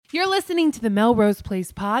You're listening to the Melrose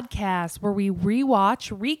Place podcast, where we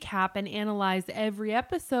rewatch, recap, and analyze every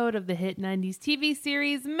episode of the hit 90s TV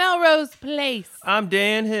series Melrose Place. I'm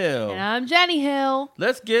Dan Hill. And I'm Jenny Hill.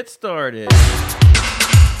 Let's get started.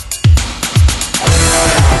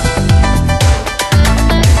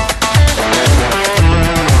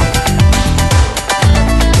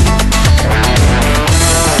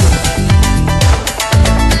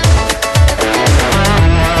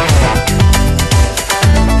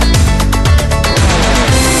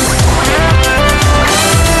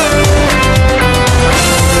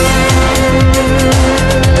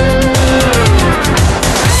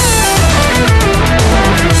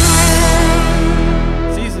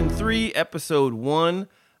 Episode 1,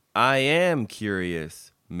 I Am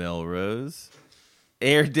Curious, Melrose.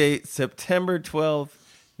 Air date September 12th,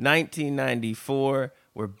 1994.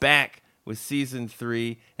 We're back with Season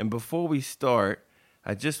 3. And before we start,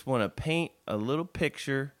 I just want to paint a little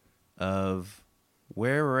picture of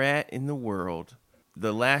where we're at in the world.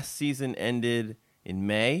 The last season ended in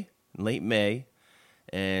May, late May.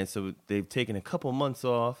 And so they've taken a couple months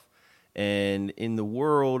off. And in the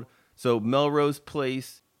world, so Melrose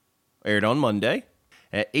Place aired on Monday.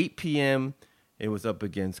 At 8 p.m., it was up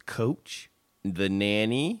against Coach, The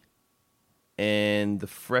Nanny, and The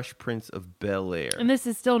Fresh Prince of Bel-Air. And this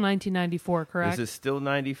is still 1994, correct? This is still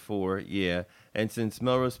 94, yeah. And since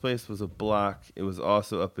Melrose Place was a block, it was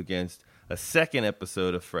also up against a second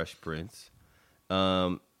episode of Fresh Prince.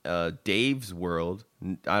 Dave's World,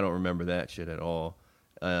 I don't remember that shit at all.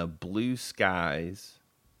 Blue Skies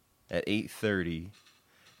at 8:30.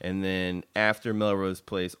 And then after Melrose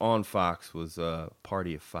Place on Fox was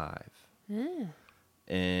Party of Five. Mm.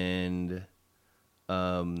 And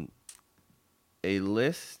a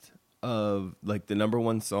list of like the number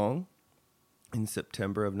one song in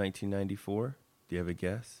September of 1994. Do you have a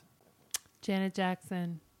guess? Janet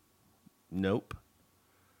Jackson. Nope.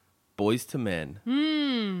 Boys to Men.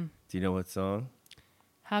 Hmm. Do you know what song?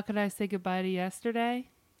 How Could I Say Goodbye to Yesterday?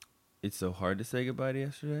 It's So Hard to Say Goodbye to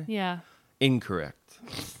Yesterday? Yeah. Incorrect.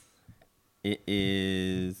 It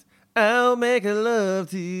is I'll Make a Love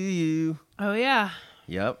to You. Oh, yeah.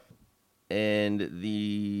 Yep. And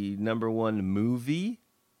the number one movie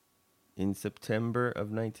in September of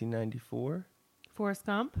 1994. Forrest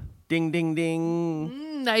Gump. Ding, ding,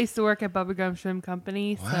 ding. I used to work at Bubblegum Shrimp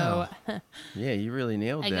Company, wow. So yeah, you really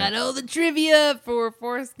nailed that. I got all the trivia for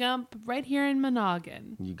Forrest Gump right here in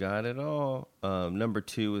Monoghan. You got it all. Number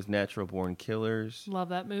 2 was Natural Born Killers. Love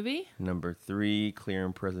that movie. Number 3, Clear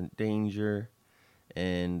and Present Danger.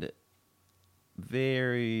 And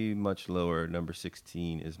very much lower, number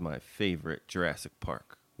 16 is my favorite, Jurassic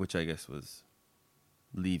Park, which I guess was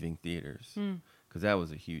leaving theaters. Because that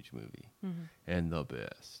was a huge movie and the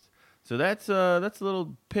best. So that's a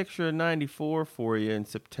little picture of 94 for you in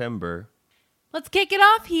September. Let's kick it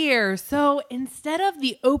off here. So instead of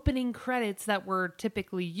the opening credits that we're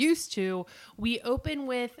typically used to, we open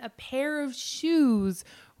with a pair of shoes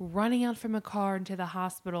running out from a car into the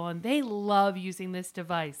hospital, and they love using this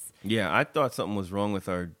device. Yeah, I thought something was wrong with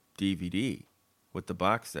our DVD with the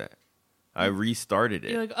box set. I restarted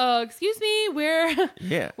it. You're like, oh, excuse me, where's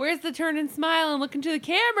the turn and smile and look into the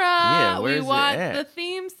camera? Yeah, where's we want it at? the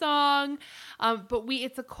theme song. But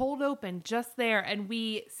it's a cold open just there, and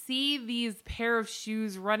we see these pair of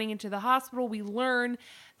shoes running into the hospital. We learn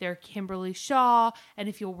they're Kimberly Shaw, and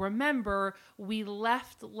if you'll remember, we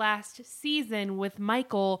left last season with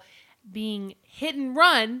Michael being hit and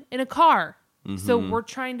run in a car. Mm-hmm. So we're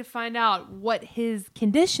trying to find out what his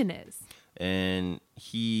condition is. And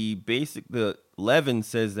Levin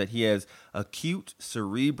says that he has acute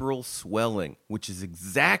cerebral swelling, which is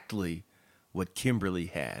exactly what Kimberly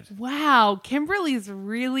had. Wow, Kimberly's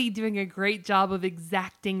really doing a great job of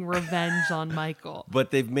exacting revenge on Michael. But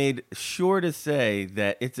they've made sure to say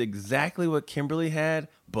that it's exactly what Kimberly had,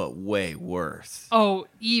 but way worse. Oh,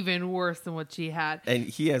 even worse than what she had. And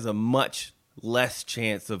he has a much less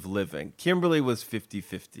chance of living. Kimberly was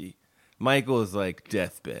 50-50. Michael is like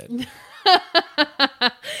deathbed.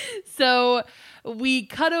 So we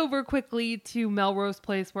cut over quickly to Melrose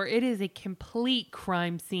Place, where it is a complete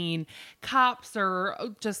crime scene. Cops are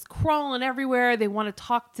just crawling everywhere. They want to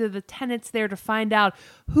talk to the tenants there to find out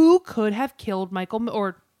who could have killed Michael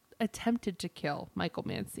or attempted to kill Michael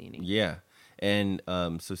Mancini. Yeah. And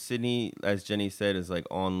so Sydney, as Jenny said, is like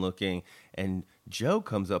on looking, and Joe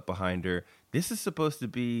comes up behind her. This is supposed to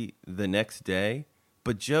be the next day,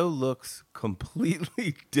 but Joe looks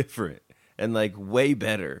completely different and like way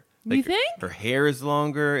better. Like, you think? Her hair is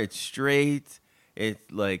longer. It's straight.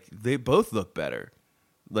 It's like they both look better.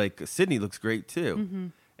 Like Sydney looks great too. Mm-hmm.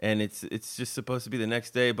 And it's just supposed to be the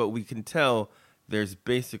next day, but we can tell there's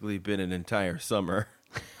basically been an entire summer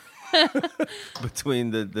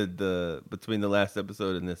between the last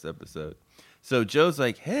episode and this episode. So Joe's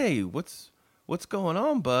like, "Hey, what's going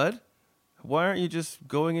on, bud? Why aren't you just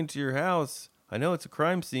going into your house? I know it's a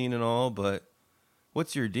crime scene and all, but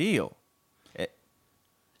what's your deal?"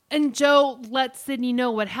 And Joe lets Sydney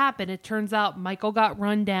know what happened. It turns out Michael got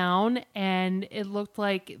run down, and it looked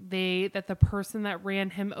like that the person that ran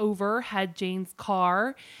him over had Jane's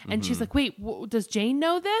car. And she's like, "Wait, does Jane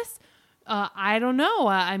know this?" I don't know.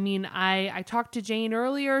 I mean, I talked to Jane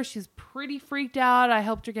earlier. She's pretty freaked out. I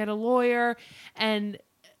helped her get a lawyer. And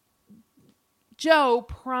Joe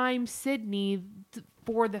primed Sydney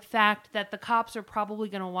for the fact that the cops are probably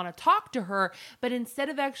going to want to talk to her. But instead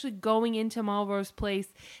of actually going into Melrose Place,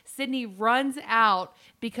 Sydney runs out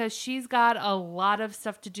because she's got a lot of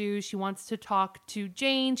stuff to do. She wants to talk to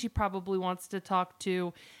Jane. She probably wants to talk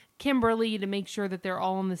to Kimberly to make sure that they're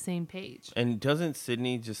all on the same page. And doesn't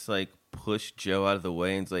Sydney just like push Joe out of the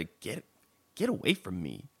way and's like, get away from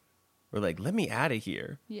me, or like, let me out of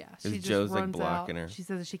here? Yeah, she just Joe's runs like blocking out. her. She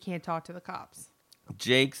says that she can't talk to the cops.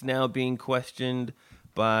 Jake's now being questioned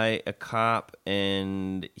by a cop,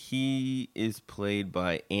 and he is played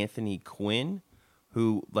by Anthony Quinn,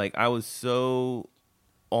 who, like, I was so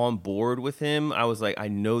on board with him. I was like, I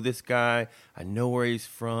know this guy, I know where he's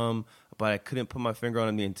from, but I couldn't put my finger on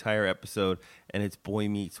him the entire episode, and it's Boy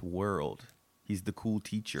Meets World. He's the cool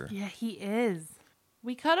teacher. Yeah, he is.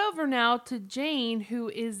 We cut over now to Jane, who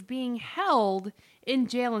is being held in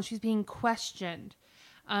jail, and she's being questioned.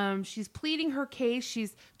 She's pleading her case.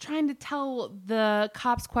 She's trying to tell the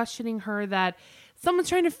cops questioning her that someone's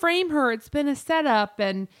trying to frame her. It's been a setup,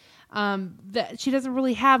 and that she doesn't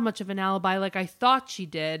really have much of an alibi like I thought she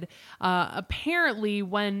did. Apparently,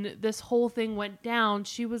 when this whole thing went down,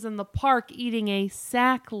 she was in the park eating a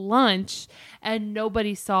sack lunch, and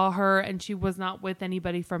nobody saw her, and she was not with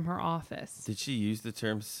anybody from her office. Did she use the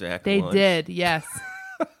term sack They lunch? did, yes.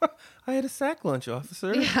 I had a sack lunch,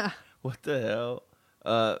 officer. Yeah. What the hell?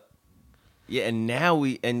 Yeah, and now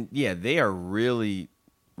they are really,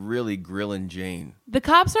 really grilling Jane. The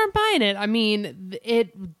cops aren't buying it. I mean,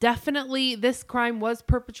 this crime was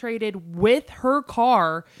perpetrated with her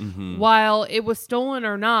car. While it was stolen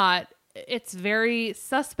or not, it's very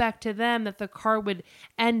suspect to them that the car would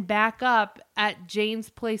end back up at Jane's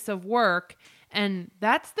place of work. And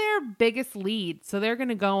that's their biggest lead. So they're going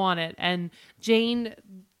to go on it. And Jane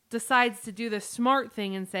decides to do the smart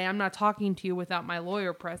thing and say, "I'm not talking to you without my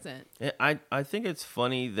lawyer present." I think it's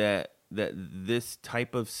funny that this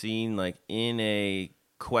type of scene, like in a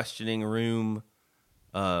questioning room,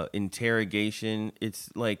 interrogation, it's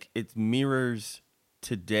like it mirrors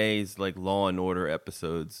today's like Law and Order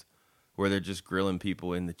episodes where they're just grilling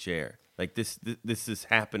people in the chair. Like this is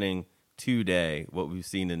happening today, what we've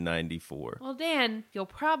seen in 94. Well, Dan, you'll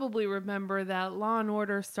probably remember that Law and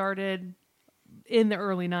Order started in the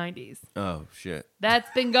early 90s. Oh, shit. That's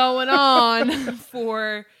been going on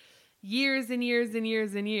for years and years and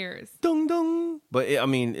years and years. Ding, ding. But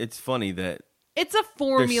it's funny that it's a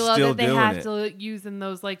formula still that they doing have it. to use in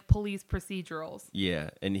those like police procedurals.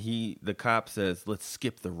 Yeah, and the cop says, "Let's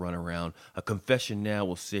skip the runaround. A confession now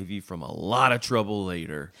will save you from a lot of trouble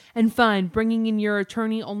later." And fine, bringing in your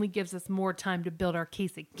attorney only gives us more time to build our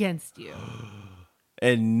case against you.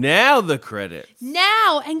 And now the credits.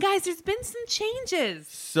 Now, and guys, there's been some changes.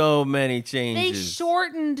 So many changes. They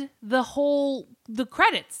shortened the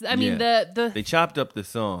credits. I mean, they chopped up the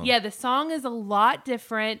song. Yeah, the song is a lot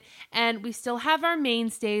different, and we still have our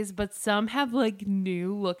mainstays, but some have like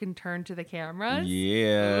new look and turn to the cameras.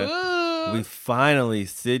 Yeah. Ooh.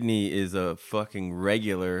 Sydney is a fucking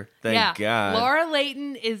regular. Thank God. Laura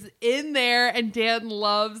Layton is in there, and Dan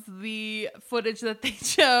loves the footage that they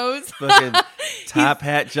chose. Fucking top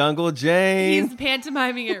hat jungle Jane. He's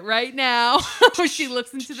pantomiming it right now. She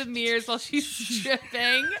looks into the mirrors while she's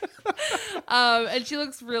stripping. And she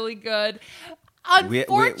looks really good.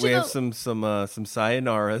 Unfortunately, we have some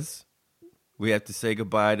sayonaras. We have to say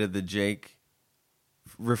goodbye to the Jake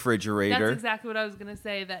refrigerator. That's exactly what I was going to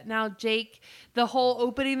say. That now Jake, the whole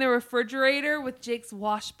opening the refrigerator with Jake's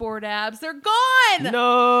washboard abs, they're gone.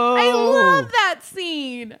 No, I love that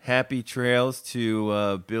scene. Happy trails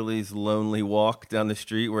to Billy's lonely walk down the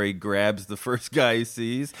street where he grabs the first guy he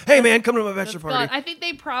sees. Hey man, come to my bachelor party. Gone. I think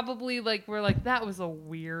they probably were like, that was a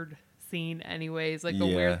weird scene anyways, like a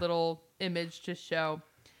weird little image to show.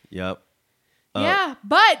 Yep. Yeah,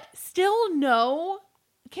 but still no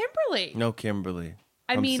Kimberly. No Kimberly.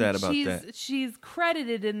 I'm sad about that. She's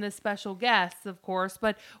credited in the special guests, of course,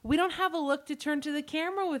 but we don't have a look to turn to the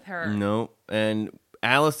camera with her. No, and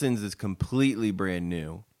Allison's is completely brand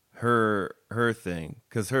new. Her her thing,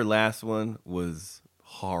 because her last one was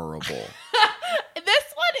horrible. This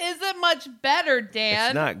one isn't much better, Dan.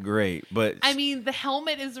 It's not great, but I mean, the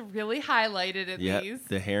helmet is really highlighted in these.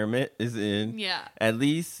 the helmet is in. Yeah. At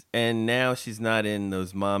least, and now she's not in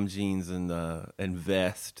those mom jeans and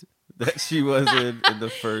vest that she was in the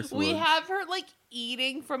first one. We have her like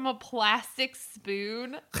eating from a plastic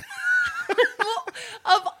spoon.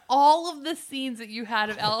 Of all of the scenes that you had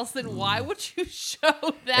of Allison, why would you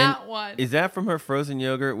show that one? Is that from her frozen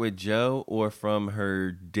yogurt with Joe or from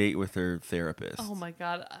her date with her therapist? Oh my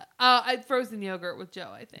God. Frozen yogurt with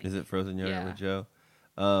Joe, I think. Is it frozen yogurt with Joe?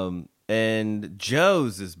 And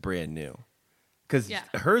Joe's is brand new. Because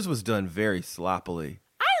hers was done very sloppily.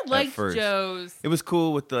 I liked Joe's. It was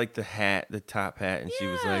cool with the hat, the top hat, and she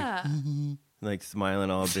was like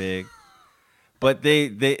smiling all big. But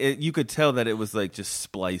you could tell that it was like just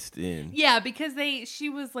spliced in. Yeah, because she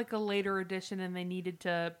was like a later addition, and they needed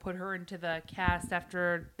to put her into the cast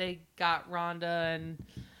after they got Rhonda and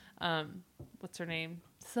what's her name,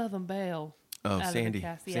 Southern Belle. Oh, Sandy,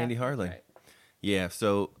 Sandy Harlan. Right. Yeah,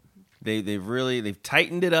 so they've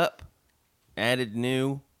tightened it up, added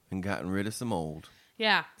new, and gotten rid of some old.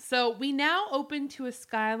 Yeah, so we now open to a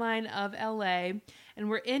skyline of LA, and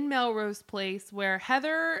we're in Melrose Place where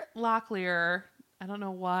Heather Locklear, I don't know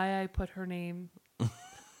why I put her name,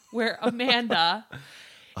 where Amanda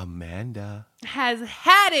has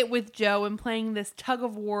had it with Joe and playing this tug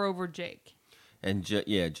of war over Jake. And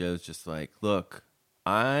Joe's just like, look,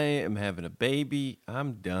 I am having a baby.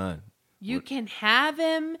 I'm done. You can have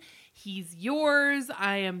him. He's yours.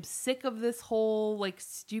 I am sick of this whole like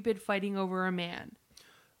stupid fighting over a man.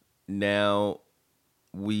 Now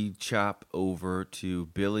we chop over to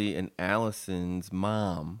Billy and Allison's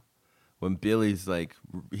mom when Billy's like,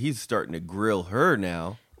 he's starting to grill her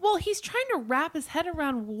now. Well, he's trying to wrap his head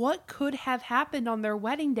around what could have happened on their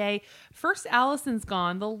wedding day. First, Allison's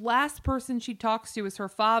gone. The last person she talks to is her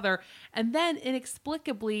father. And then,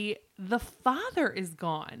 inexplicably, the father is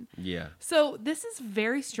gone. Yeah. So this is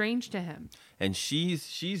very strange to him. And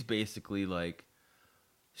she's basically like,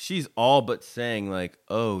 she's all but saying like,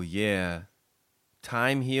 oh, yeah,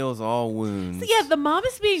 time heals all wounds. So yeah, the mom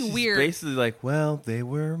is being weird. Basically like, well, they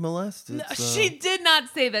were molested. No, so. She did not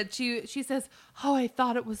say that. She says, oh, I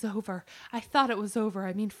thought it was over.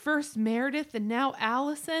 I mean, first Meredith and now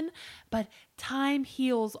Allison, but time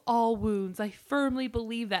heals all wounds. I firmly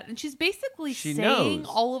believe that. And she's basically saying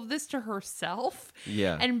all of this to herself.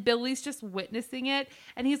 Yeah. And Billy's just witnessing it.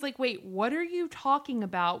 And he's like, wait, what are you talking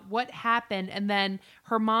about? What happened? And then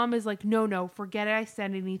her mom is like, no, forget I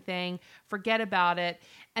said anything. Forget about it.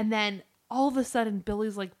 And then all of a sudden,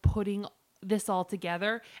 Billy's like putting this all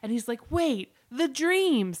together. And he's like, wait, the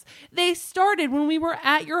dreams. They started when we were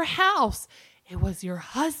at your house. It was your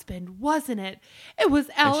husband, wasn't it? It was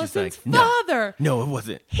Allison's father. No, it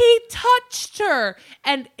wasn't. He touched her.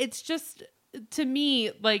 And it's just, to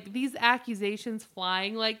me, like these accusations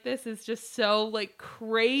flying like this is just so like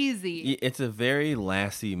crazy. It's a very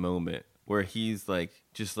Lassie moment where he's like,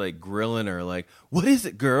 just like grilling her like, what is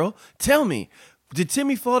it, girl? Tell me. Did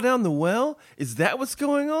Timmy fall down the well? Is that what's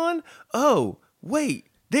going on? Oh, wait,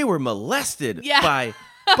 they were molested by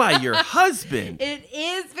your husband. It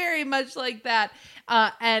is very much like that.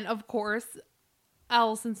 And of course,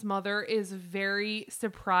 Allison's mother is very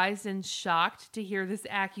surprised and shocked to hear this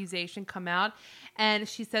accusation come out. And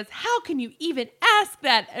she says, how can you even ask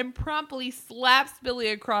that? And promptly slaps Billy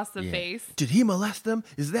across the face. Did he molest them?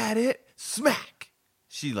 Is that it? Smack.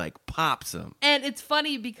 She like pops him. And it's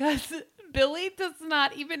funny because Billy does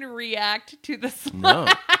not even react to the slap. No,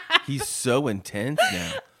 he's so intense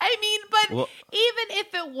now. I mean, but even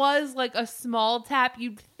if it was like a small tap,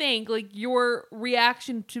 you'd think like your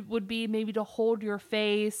reaction would be maybe to hold your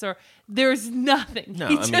face or there's nothing. No,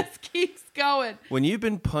 He just keeps going. When you've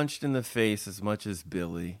been punched in the face as much as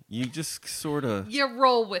Billy, you just sort of... You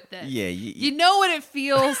roll with it. Yeah. You know what it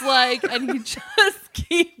feels like and you just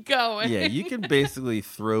keep going. Yeah, you can basically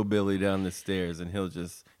throw Billy down the stairs and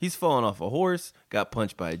he's fallen off a horse, got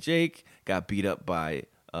punched by Jake, got beat up by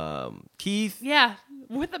Keith. Yeah,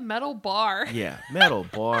 with a metal bar. Yeah, metal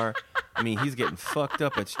bar. I mean, he's getting fucked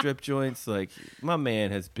up at strip joints. Like, my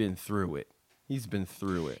man has been through it. He's been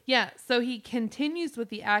through it. Yeah, so he continues with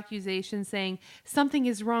the accusation saying, something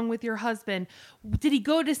is wrong with your husband. Did he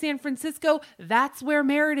go to San Francisco? That's where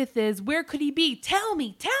Meredith is. Where could he be? Tell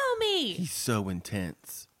me. He's so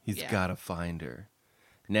intense. He's got to find her.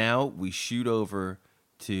 Now we shoot over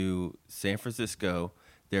to San Francisco.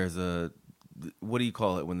 There's what do you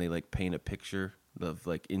call it when they like paint a picture of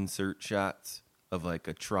like insert shots of like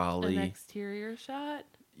a trolley? An exterior shot?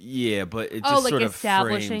 Yeah, but it just like sort of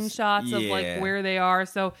establishing frames, shots of like where they are.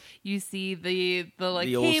 So you see the like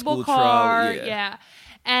The old cable school car, trolley, yeah.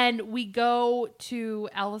 And we go to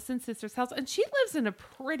Allison's sister's house, and she lives in a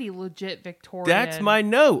pretty legit Victorian. That's my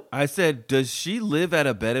note. I said, does she live at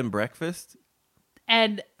a bed and breakfast?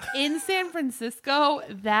 And in San Francisco,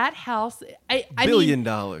 that house, I $1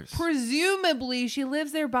 billion. Presumably, she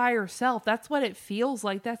lives there by herself. That's what it feels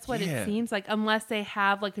like. That's what Yeah. it seems like, unless they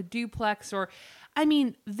have like a duplex or, I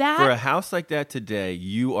mean, that. For a house like that today,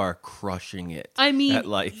 you are crushing it. I mean, at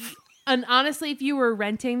life. And honestly, if you were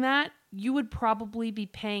renting that, you would probably be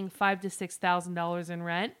paying $5,000 to $6,000 in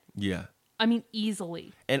rent. Yeah. I mean,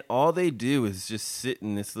 easily. And all they do is just sit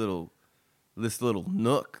in this little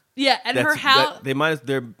nook. Yeah, and her house. They might as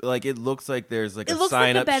they're like it looks like there's like it a looks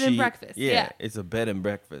sign like up a bed sheet. and breakfast. Yeah, it's a bed and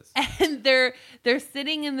breakfast. And they're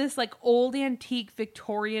sitting in this like old antique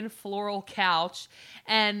Victorian floral couch,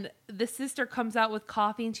 and the sister comes out with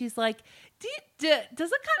coffee, and she's like, does it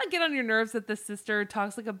kind of get on your nerves that the sister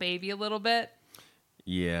talks like a baby a little bit?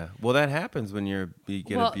 Yeah. Well, that happens when you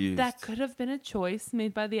get abused. That could have been a choice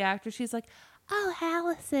made by the actor. She's like, oh,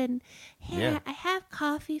 Allison, here, I have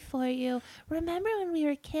coffee for you. Remember when we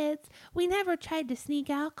were kids? We never tried to sneak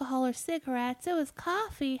alcohol or cigarettes. It was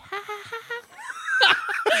coffee. Ha, ha, ha,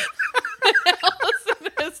 ha. Allison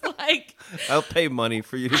is like... I'll pay money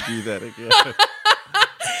for you to do that again.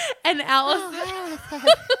 And Allison...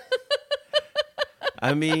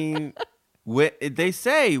 I mean... They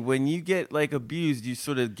say when you get like abused, you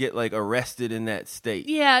sort of get like arrested in that state.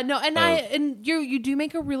 Yeah, no, and you do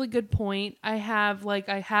make a really good point. I have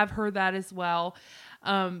heard that as well.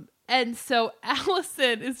 And so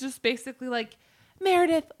Allison is just basically like,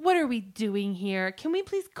 Meredith, what are we doing here? Can we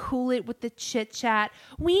please cool it with the chit chat?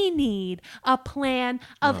 We need a plan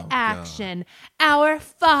of action. God. Our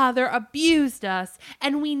father abused us,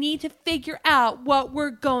 and we need to figure out what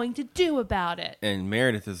we're going to do about it. And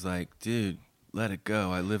Meredith is like, dude, let it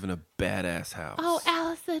go. I live in a badass house. Oh,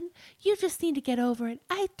 Allison, you just need to get over it.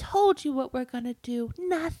 I told you what we're going to do.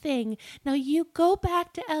 Nothing. Now you go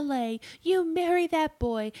back to LA, you marry that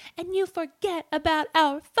boy, and you forget about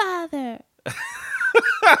our father.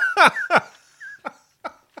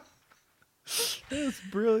 That's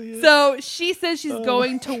brilliant. So she says she's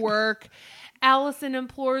going to work. Allison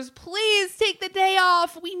implores, please take the day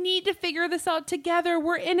off. We need to figure this out together.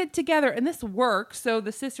 We're in it together. And this works. So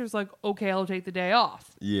the sister's like, okay, I'll take the day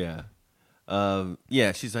off. Yeah.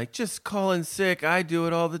 She's like, just call in sick. I do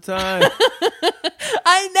it all the time.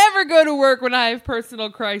 I never go to work when I have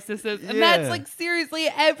personal crises. And that's like seriously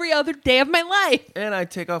every other day of my life. And I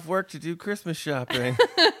take off work to do Christmas shopping.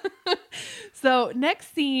 So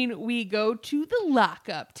next scene, we go to the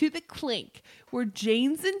lockup, to the clink, where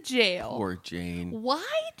Jane's in jail. Poor Jane. Why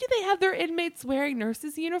do they have their inmates wearing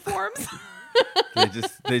nurses' uniforms? They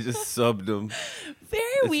just subbed them.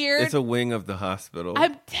 Very weird. It's a wing of the hospital.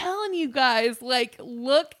 I'm telling you guys, like,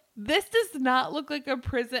 look, this does not look like a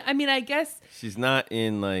prison. I mean, I guess she's not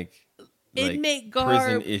in like inmate garb.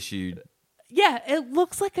 Prison issued. Yeah, it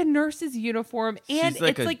looks like a nurse's uniform, and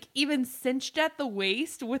like it's like even cinched at the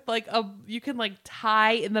waist with like you can like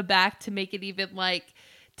tie in the back to make it even like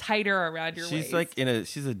tighter around your waist. She's like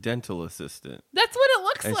she's a dental assistant. That's what it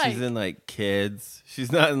looks like. And she's in like kids.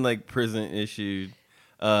 She's not in like prison issued.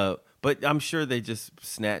 But I'm sure they just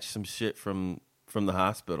snatched some shit from the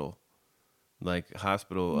hospital. Like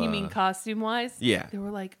hospital. You mean costume wise? Yeah. They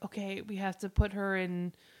were like, okay, we have to put her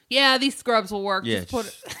in. Yeah, these scrubs will work. Yeah,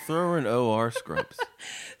 just throw her in OR scrubs.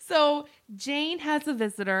 So Jane has a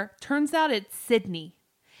visitor. Turns out it's Sydney.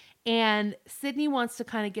 And Sydney wants to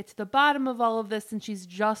kind of get to the bottom of all of this, and she's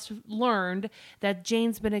just learned that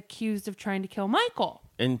Jane's been accused of trying to kill Michael.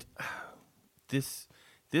 And this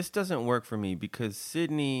doesn't work for me because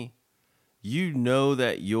Sydney, you know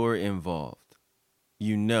that you're involved.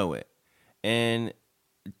 You know it. And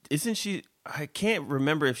isn't she... I can't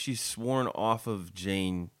remember if she's sworn off of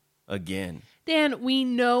Jane again. Dan, we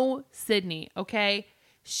know Sydney, okay?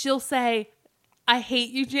 She'll say, I hate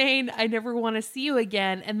you, Jane. I never want to see you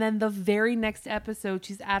again. And then the very next episode,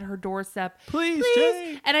 she's at her doorstep. Please.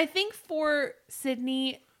 Jane. And I think for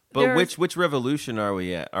Sydney... But which revolution are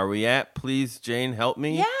we at? Are we at, please, Jane, help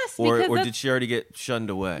me? Yes. Or did she already get shunned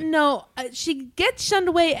away? No, she gets shunned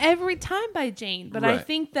away every time by Jane. But right. I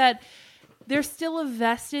think that... there's still a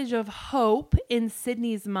vestige of hope in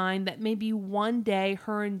Sydney's mind that maybe one day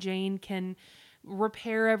her and Jane can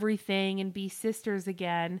repair everything and be sisters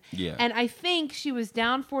again. Yeah. And I think she was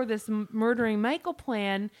down for this murdering Michael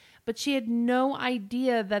plan, but she had no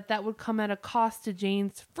idea that would come at a cost to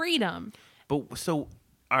Jane's freedom. But so,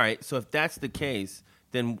 all right. So if that's the case,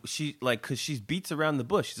 then she, like, because she beats around the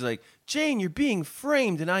bush. She's like, Jane, you're being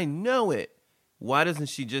framed, and I know it. Why doesn't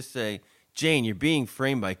she just say, Jane, you're being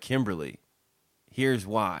framed by Kimberly. Here's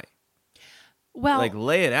why. Well, like,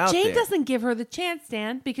 lay it out Jane there. doesn't give her the chance,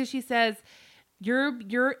 Dan, because she says,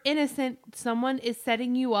 You're innocent. Someone is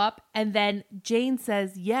setting you up. And then Jane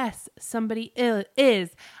says, yes, somebody is.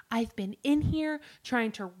 I've been in here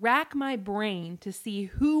trying to rack my brain to see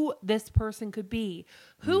who this person could be.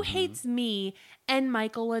 Who hates me and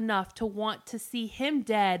Michael enough to want to see him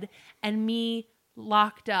dead and me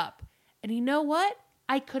locked up? And you know what?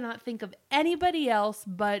 I could not think of anybody else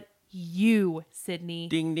but you, Sydney.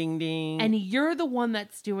 Ding, ding, ding. And you're the one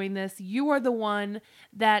that's doing this. You are the one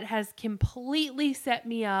that has completely set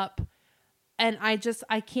me up. And I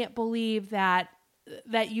can't believe that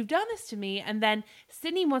you've done this to me. And then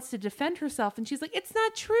Sydney wants to defend herself. And she's like, it's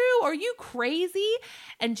not true. Are you crazy?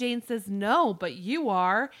 And Jane says, no, but you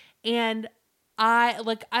are. And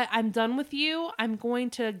I'm done with you. I'm going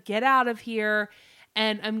to get out of here.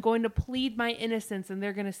 And I'm going to plead my innocence, and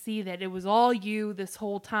they're going to see that it was all you this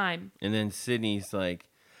whole time. And then Sydney's like,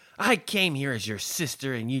 I came here as your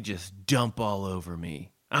sister, and you just dump all over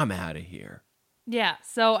me. I'm out of here. Yeah,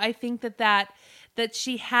 so I think that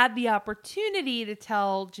she had the opportunity to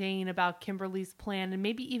tell Jane about Kimberly's plan and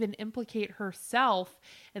maybe even implicate herself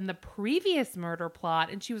in the previous murder plot,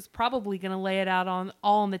 and she was probably going to lay it out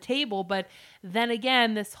all on the table. But then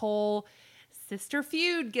again, this whole sister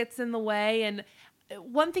feud gets in the way, and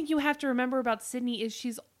one thing you have to remember about Sydney is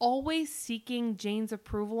she's always seeking Jane's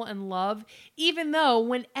approval and love, even though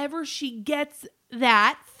whenever she gets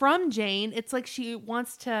that from Jane, it's like she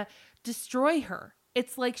wants to destroy her.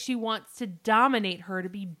 It's like she wants to dominate her, to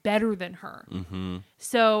be better than her. Mm-hmm.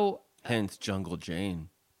 So, hence Jungle Jane.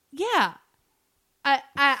 Yeah.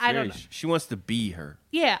 I don't know. She wants to be her.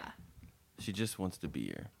 Yeah. She just wants to be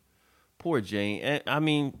her. Poor Jane. I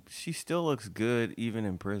mean, she still looks good even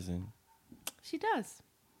in prison. She does.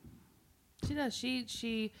 She does.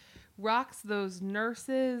 She rocks those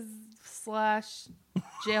nurses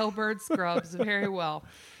 / jailbird scrubs very well.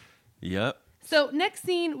 Yep. So next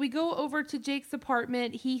scene, we go over to Jake's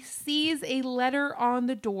apartment. He sees a letter on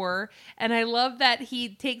the door, and I love that he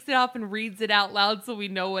takes it off and reads it out loud so we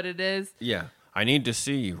know what it is. Yeah. I need to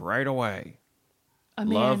see you right away.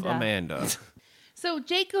 Amanda. Love, Amanda. So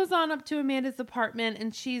Jake goes on up to Amanda's apartment,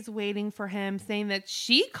 and she's waiting for him, saying that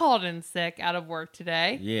she called in sick out of work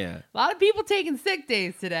today. Yeah. A lot of people taking sick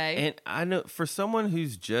days today. And I know for someone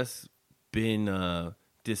who's just been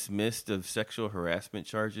dismissed of sexual harassment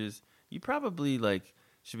charges, you probably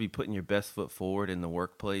should be putting your best foot forward in the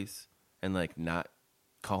workplace and not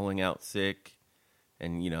calling out sick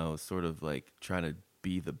and, sort of trying to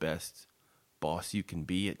be the best boss you can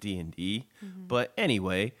be at D&D. Mm-hmm. But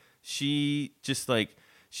anyway, she just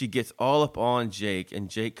she gets all up on Jake, and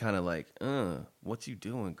Jake kind of what you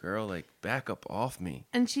doing, girl? Back up off me.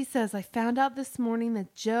 And she says, I found out this morning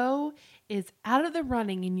that Joe is out of the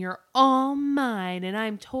running and you're all mine, and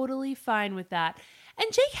I'm totally fine with that.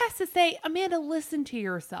 And Jake has to say, Amanda, listen to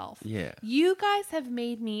yourself. Yeah. You guys have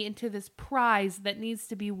made me into this prize that needs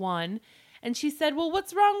to be won. And she said, well,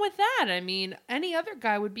 what's wrong with that? I mean, any other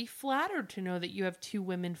guy would be flattered to know that you have two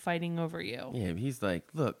women fighting over you. Yeah, he's like,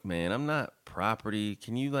 look, man, I'm not property.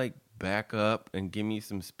 Can you back up and give me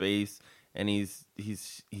some space? And he's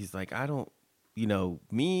like, I don't,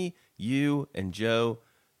 me, you, and Joe,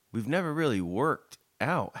 we've never really worked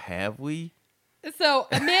out, have we? So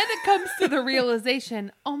Amanda comes to the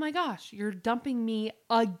realization, oh my gosh, you're dumping me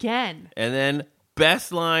again. And then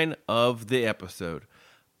best line of the episode.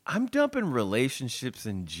 I'm dumping relationships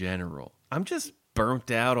in general. I'm just burnt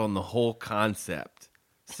out on the whole concept.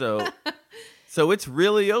 So it's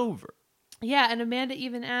really over. Yeah, and Amanda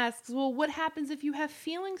even asks, well, what happens if you have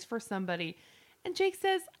feelings for somebody? And Jake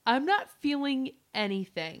says, I'm not feeling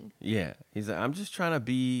anything. Yeah, he's like, I'm just trying to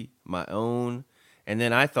be my own. And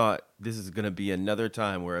then I thought this is going to be another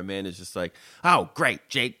time where Amanda's just like, oh, great,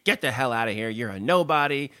 Jake, get the hell out of here. You're a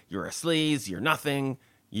nobody. You're a sleaze. You're nothing.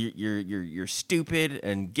 You're stupid,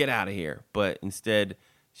 and get out of here. But instead,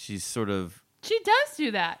 she's sort of... She does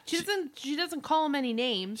do that. She doesn't call him any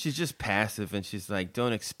names. She's just passive, and she's like,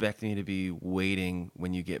 don't expect me to be waiting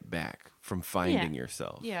when you get back from finding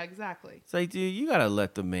yourself. Yeah, exactly. It's like, dude, you got to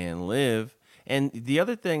let the man live. And the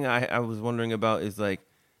other thing I was wondering about is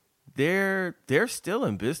they're still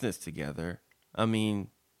in business together. I mean,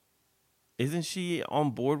 isn't she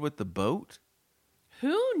on board with the boat?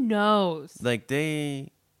 Who knows?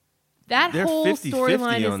 That whole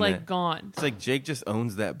storyline is gone. It's like Jake just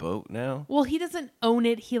owns that boat now. Well, he doesn't own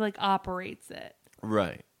it. He operates it.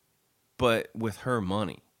 Right. But with her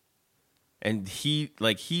money. And he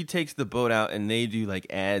takes the boat out and they do like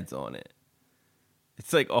ads on it.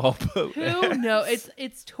 It's like all boat Who ads. knows?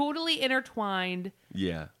 It's totally intertwined.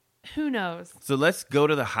 Yeah. Who knows? So let's go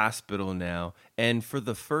to the hospital now. And for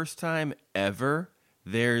the first time ever,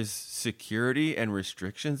 there's security and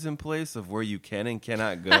restrictions in place of where you can and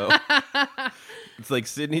cannot go. It's like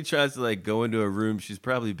Sydney tries to like go into a room she's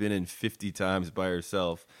probably been in 50 times by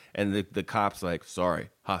herself. And the cop's like, sorry,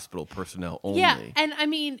 hospital personnel only. Yeah, and I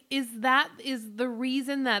mean, is the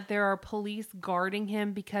reason that there are police guarding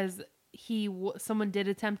him because someone did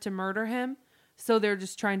attempt to murder him, so they're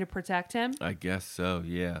just trying to protect him? I guess so,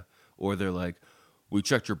 yeah. Or they're like, we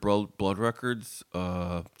checked your blood records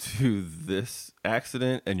to this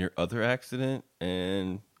accident and your other accident,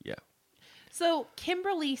 and yeah. So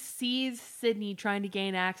Kimberly sees Sydney trying to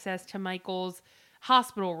gain access to Michael's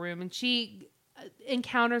hospital room, and she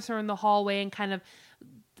encounters her in the hallway and kind of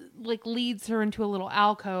like leads her into a little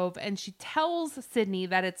alcove, and she tells Sydney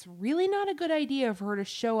that it's really not a good idea for her to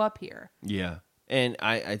show up here. Yeah. And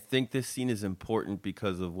I think this scene is important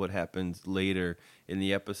because of what happens later in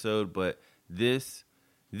the episode, but this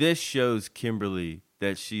shows Kimberly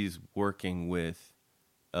that she's working with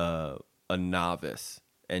a novice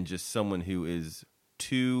and just someone who is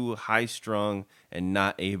too high-strung and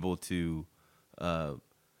not able to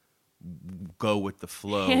go with the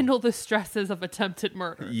flow. Handle the stresses of attempted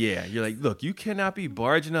murder. Yeah, you're like, look, you cannot be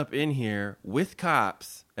barging up in here with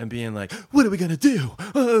cops and being like, what are we going to do?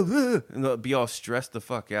 And they'll be all stressed the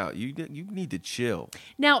fuck out. You need to chill.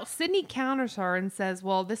 Now, Sydney counters her and says,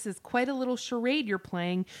 well, this is quite a little charade you're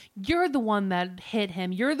playing. You're the one that hit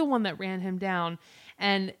him. You're the one that ran him down.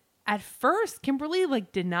 And at first, Kimberly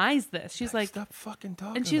like denies this. She's like, stop fucking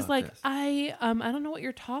talking. And she's about like, this. I don't know what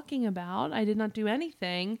you're talking about. I did not do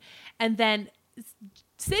anything. And then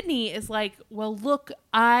Sydney is like, well, look,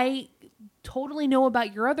 I totally know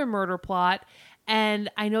about your other murder plot.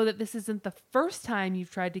 And I know that this isn't the first time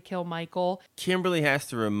you've tried to kill Michael. Kimberly has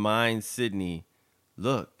to remind Sydney,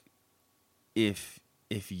 look, if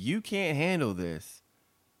you can't handle this,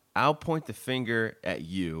 I'll point the finger at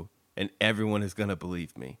you and everyone is going to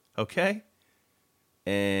believe me. Okay?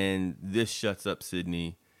 And this shuts up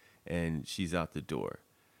Sydney and she's out the door.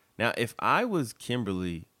 Now, if I was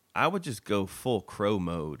Kimberly, I would just go full crow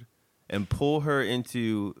mode and pull her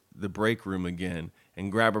into the break room again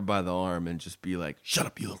and grab her by the arm and just be like, shut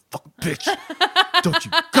up, you little fucking bitch. Don't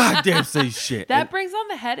you goddamn say shit. That brings on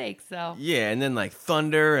the headaches, though. Yeah, and then like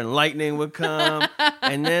thunder and lightning would come.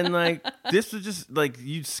 And then like this would just like,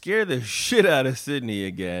 you'd scare the shit out of Sydney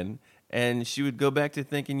again. And she would go back to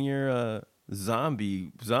thinking you're a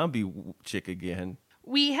zombie chick again.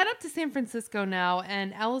 We head up to San Francisco now,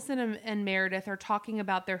 and Allison and Meredith are talking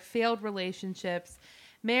about their failed relationships.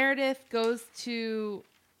 Meredith goes to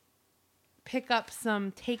pick up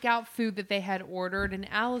some takeout food that they had ordered,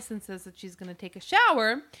 and Allison says that she's going to take a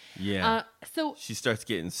shower. Yeah. So she starts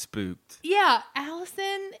getting spooked. Yeah,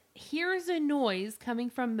 Allison hears a noise coming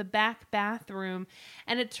from the back bathroom,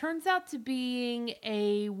 and it turns out to being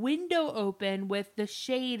a window open with the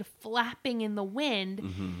shade flapping in the wind.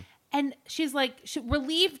 Mm-hmm. And she's like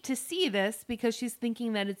relieved to see this because she's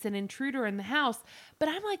thinking that it's an intruder in the house. But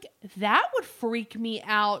I'm like, that would freak me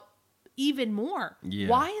out even more. Yeah.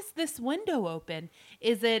 Why is this window open?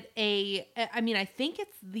 Is it I think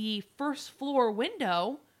it's the first floor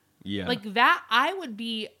window. Yeah. Like that, I would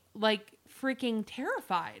be like freaking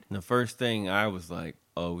terrified. The first thing I was like,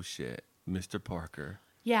 oh shit, Mr. Parker.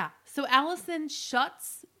 Yeah. So Allison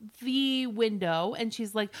shuts the window and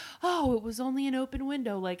she's like, oh, it was only an open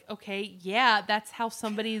window. Like, okay, yeah, that's how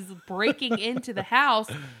somebody's breaking into the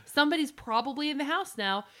house. Somebody's probably in the house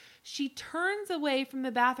now. She turns away from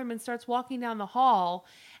the bathroom and starts walking down the hall.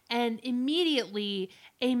 And immediately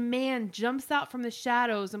a man jumps out from the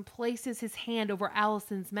shadows and places his hand over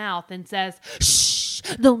Allison's mouth and says, shh,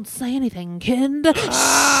 don't say anything, kid.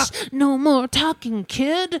 Shh, no more talking,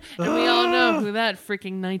 kid. And we all know who that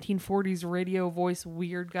freaking 1940s radio voice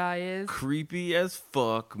weird guy is. Creepy as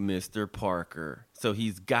fuck, Mr. Parker. So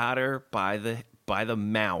he's got her by the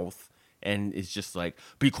mouth. And it's just like,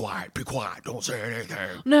 be quiet, don't say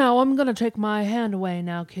anything. Now, I'm going to take my hand away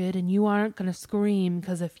now, kid, and you aren't going to scream,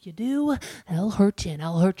 because if you do, I'll hurt you, and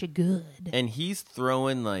I'll hurt you good. And he's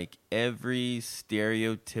throwing, like, every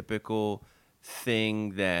stereotypical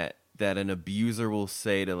thing that an abuser will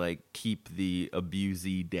say to, like, keep the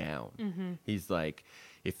abusee down. Mm-hmm. He's like,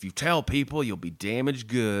 if you tell people, you'll be damaged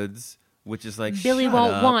goods. Which is like, Billy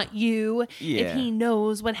won't up. want you Yeah. if he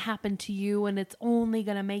knows what happened to you, and it's only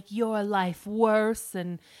going to make your life worse.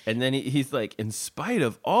 And then he's like, in spite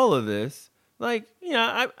of all of this, like,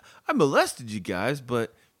 yeah, I molested you guys,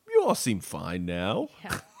 but you all seem fine now.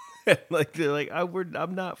 yeah. Like they're like,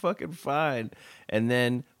 I'm not fucking fine. And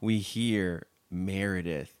then we hear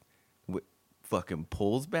Meredith fucking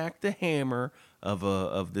pulls back the hammer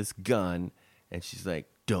of this gun, and she's like,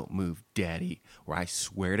 "Don't move, Daddy, or I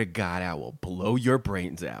swear to God, I will blow your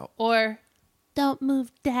brains out." Or, "Don't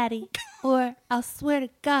move, Daddy, or I'll swear to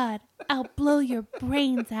God, I'll blow your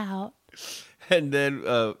brains out." And then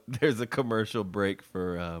there's a commercial break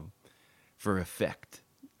for effect.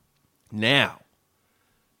 Now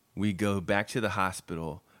we go back to the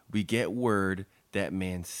hospital. We get word that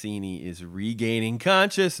Mancini is regaining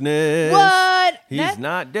consciousness. What? He's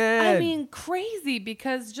not dead. I mean, crazy,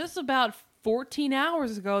 because just about 14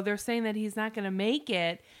 hours ago, they're saying that he's not going to make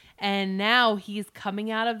it. And now he's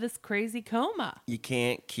coming out of this crazy coma. You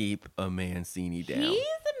can't keep a Mancini down. He's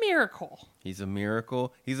a miracle. He's a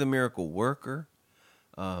miracle. He's a miracle worker.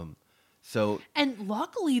 And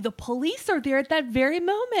luckily, the police are there at that very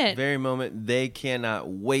moment. They cannot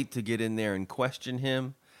wait to get in there and question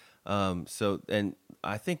him. And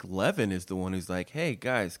I think Levin is the one who's like, "Hey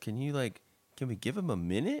guys, can we give him a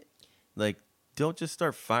minute? Like, don't just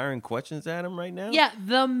start firing questions at him right now." Yeah,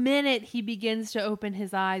 the minute he begins to open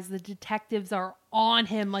his eyes, the detectives are on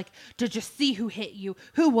him. Like, "Did you see who hit you?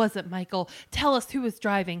 Who was it, Michael? Tell us who was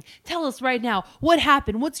driving. Tell us right now. What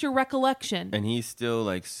happened? What's your recollection?" And he's still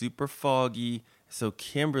like super foggy. So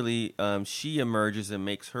Kimberly, she emerges and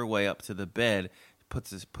makes her way up to the bed,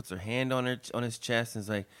 puts her hand on his chest, and is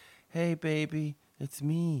like, "Hey, baby, it's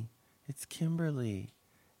me. It's Kimberly."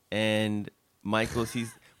 And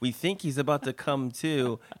we think he's about to come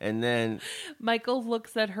to, and then Michael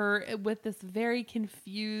looks at her with this very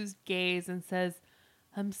confused gaze and says,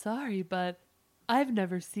 "I'm sorry, but I've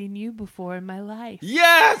never seen you before in my life."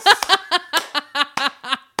 yes!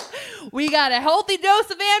 We got a healthy dose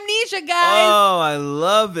of amnesia, guys. Oh, I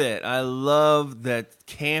love it. I love that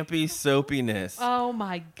campy soapiness. Oh,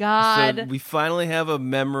 my God. So we finally have a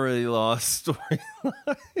memory loss story.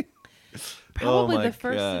 Probably my the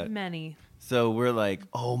first God. of many. So we're like,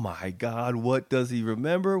 oh my God, what does he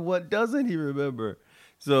remember? What doesn't he remember?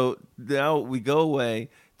 So now we go away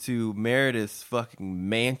to Meredith's fucking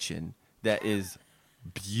mansion that is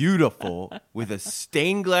beautiful with a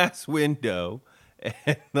stained glass window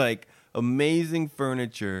and like amazing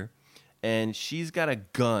furniture. And she's got a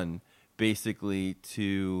gun basically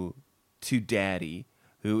to Daddy,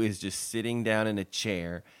 who is just sitting down in a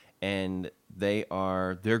chair, and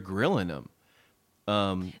they're grilling him.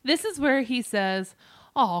 This is where he says,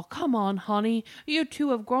 "Oh, come on, honey. You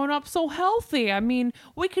two have grown up so healthy. I mean,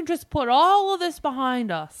 we can just put all of this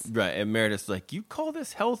behind us." Right. And Meredith's like, "You call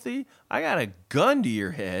this healthy? I got a gun to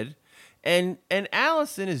your head. And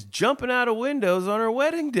Allison is jumping out of windows on her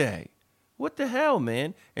wedding day. What the hell,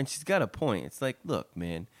 man?" And she's got a point. It's like, look,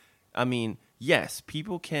 man, I mean, yes,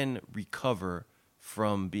 people can recover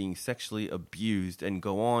from being sexually abused and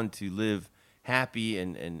go on to live happy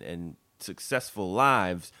and successful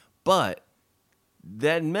lives, but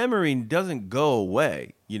that memory doesn't go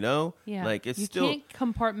away, you know? Yeah. Like it's you still can't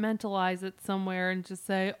compartmentalize it somewhere and just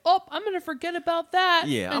say, "Oh, I'm going to forget about that."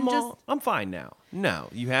 Yeah, and I'm fine now. No,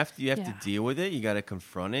 you have to Yeah. deal with it. You got to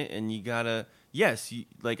confront it, and you got to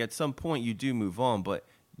like at some point you do move on, but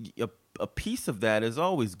a piece of that is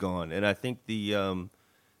always gone. And I think the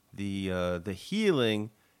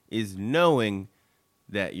healing is knowing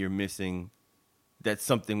that you're missing, that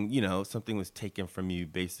something was taken from you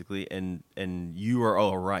basically, and you are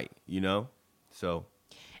all right, so.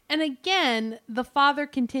 And again, the father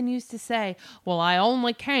continues to say, "Well, I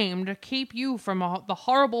only came to keep you from the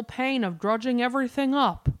horrible pain of drudging everything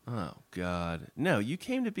up." Oh God, no, you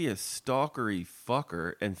came to be a stalkery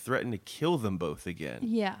fucker and threaten to kill them both again.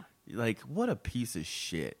 Yeah. Like, what a piece of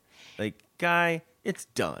shit. Like, guy, it's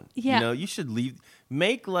done. Yeah. You should leave.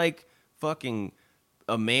 Make like fucking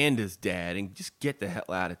Amanda's dad and just get the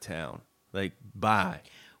hell out of town. Like, bye.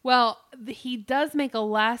 Well, he does make a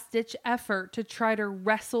last-ditch effort to try to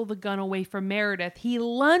wrestle the gun away from Meredith. He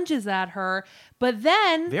lunges at her, but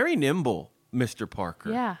then... Very nimble, Mr. Parker.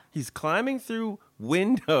 Yeah. He's climbing through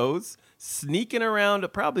windows, sneaking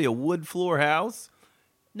around probably a wood floor house.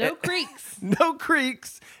 No creaks. No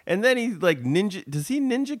creaks. And then he like ninja. Does he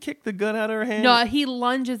ninja kick the gun out of her hand? No, he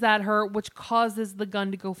lunges at her, which causes the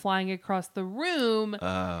gun to go flying across the room.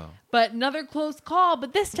 Oh. But another close call.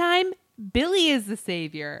 But this time, Billy is the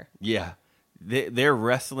savior. Yeah. They're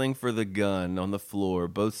wrestling for the gun on the floor.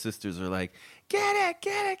 Both sisters are like, "Get it,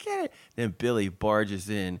 get it, get it." Then Billy barges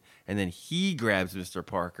in, and then he grabs Mr.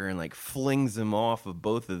 Parker and like flings him off of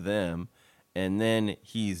both of them. And then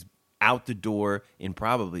he's out the door in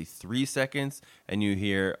probably 3 seconds, and you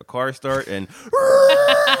hear a car start and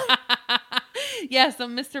Yeah, so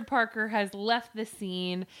Mr. Parker has left the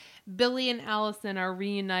scene. Billy and Allison are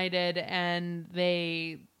reunited, and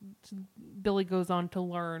Billy goes on to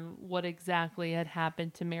learn what exactly had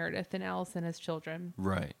happened to Meredith and Allison as children.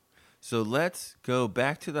 Right. So let's go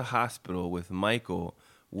back to the hospital with Michael,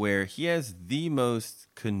 where he has the most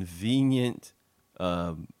convenient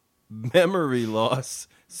memory loss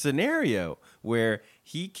scenario, where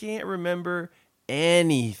he can't remember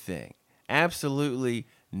anything. Absolutely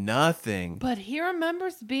nothing. But he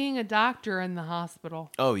remembers being a doctor in the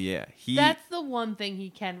hospital. Oh, yeah. That's the one thing he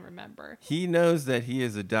can remember. He knows that he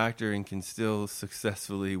is a doctor and can still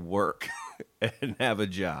successfully work and have a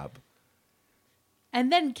job. And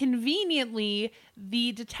then conveniently,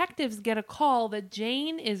 the detectives get a call that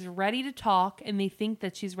Jane is ready to talk, and they think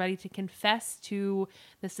that she's ready to confess to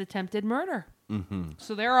this attempted murder. Mm-hmm.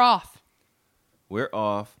 So they're off. We're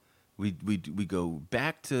off. We go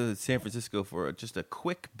back to San Francisco for just a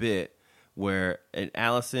quick bit where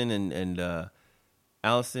Allison and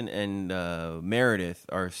Meredith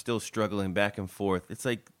are still struggling back and forth. It's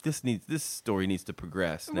like this story needs to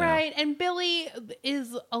progress now. Right, and Billy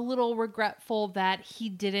is a little regretful that he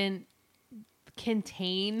didn't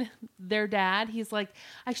contain their dad. He's like,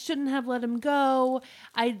 I shouldn't have let him go.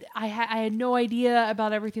 I had no idea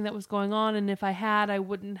about everything that was going on, and if I had, I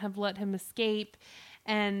wouldn't have let him escape.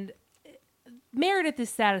 And Meredith is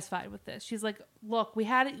satisfied with this. She's like, look, we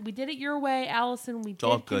did it your way, Allison. We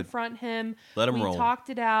did confront him. Let him roll. We talked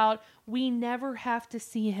it out. We never have to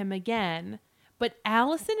see him again. But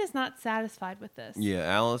Allison is not satisfied with this. Yeah,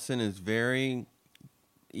 Allison is very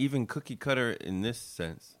even cookie cutter in this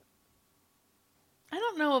sense. I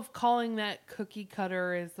don't know if calling that cookie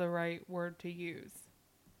cutter is the right word to use.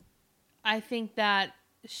 I think that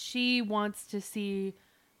she wants to see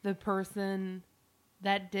the person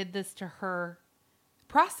that did this to her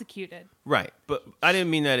prosecuted. Right. But I didn't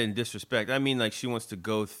mean that in disrespect. I mean, like, she wants to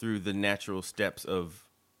go through the natural steps of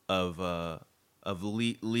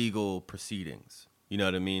legal proceedings. You know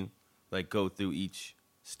what I mean? Like, go through each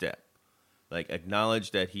step. Like, acknowledge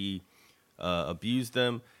that he abused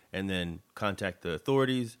them, and then contact the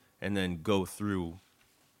authorities, and then go through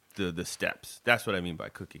the steps. That's what I mean by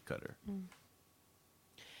cookie cutter.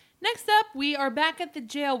 Next up, we are back at the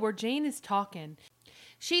jail where Jane is talking.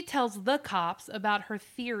 She tells the cops about her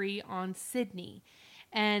theory on Sydney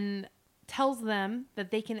and tells them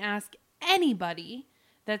that they can ask anybody,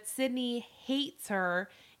 that Sydney hates her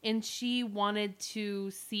and she wanted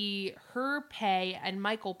to see her pay and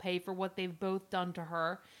Michael pay for what they've both done to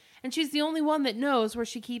her. And she's the only one that knows where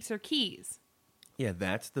she keeps her keys. Yeah,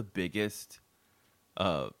 that's the biggest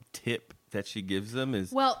tip that she gives them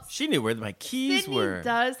is, well, she knew where my keys were. Sydney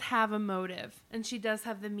does have a motive, and she does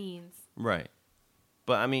have the means. Right.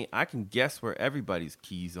 But, I mean, I can guess where everybody's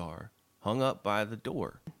keys are, hung up by the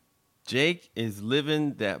door. Jake is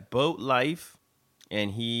living that boat life,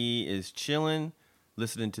 and he is chilling,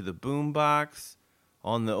 listening to the boombox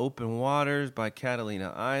on the open waters by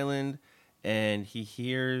Catalina Island, and he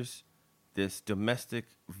hears this domestic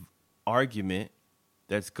argument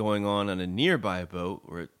that's going on a nearby boat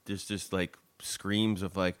where there's just like screams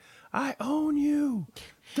of like, I own you.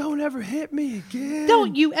 Don't ever hit me again.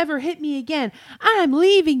 Don't you ever hit me again. I'm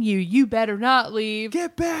leaving you. You better not leave.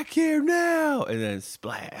 Get back here now. And then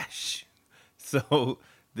splash. So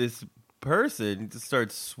this person just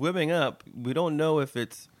starts swimming up. We don't know if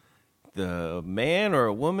it's the man or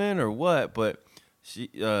a woman or what, but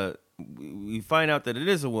we find out that it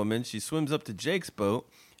is a woman. She swims up to Jake's boat.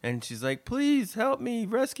 And she's like, please help me,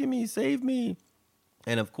 rescue me, save me.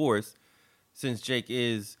 And of course, since Jake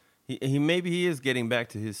is, he is getting back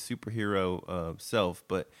to his superhero self,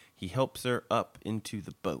 but he helps her up into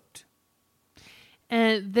the boat.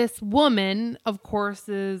 And this woman, of course,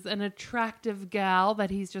 is an attractive gal that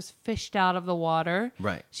he's just fished out of the water.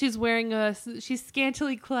 Right. She's she's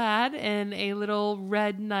scantily clad in a little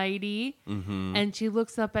red nightie. Mm-hmm. And she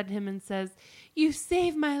looks up at him and says, you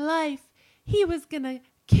saved my life. He was going to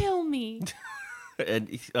kill me.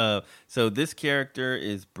 And so this character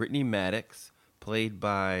is Brittany Maddox, played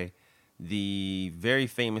by the very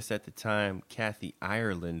famous at the time Kathy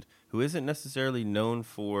Ireland, who isn't necessarily known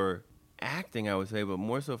for acting, I would say, but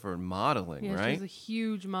more so for modeling, yeah, right? She was a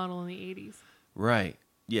huge model in the 80s. Right.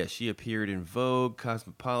 Yeah, she appeared in Vogue,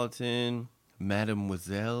 Cosmopolitan,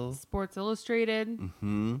 Mademoiselle. Sports Illustrated.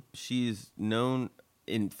 Mm-hmm. She's known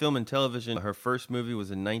in film and television. Her first movie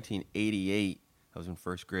was in 1988. I was in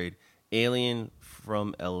first grade. Alien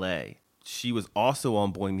from L.A. She was also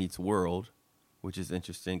on Boy Meets World, which is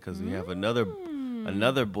interesting because we have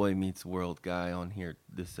another Boy Meets World guy on here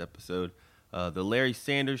this episode. The Larry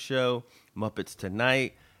Sanders Show, Muppets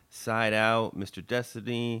Tonight, Side Out, Mr.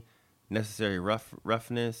 Destiny, Necessary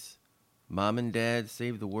Roughness, Mom and Dad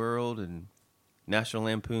Save the World, and National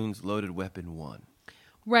Lampoon's Loaded Weapon 1.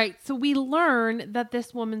 Right. So we learn that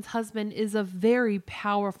this woman's husband is a very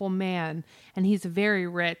powerful man, and he's very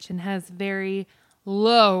rich and has very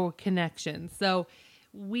low connections. So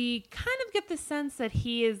we kind of get the sense that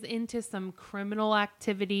he is into some criminal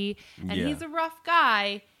activity, and he's a rough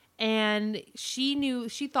guy. And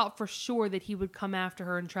she thought for sure that he would come after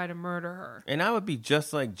her and try to murder her. And I would be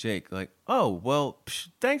just like Jake, like, oh, well,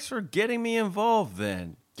 thanks for getting me involved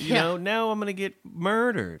then. You know, now I'm going to get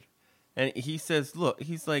murdered. And he says, look,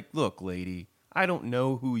 lady, I don't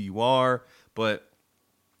know who you are, but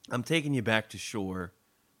I'm taking you back to shore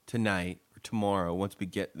tonight or tomorrow once we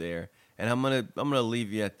get there. And I'm going to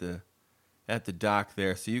leave you at the dock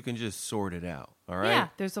there so you can just sort it out. All right? Yeah,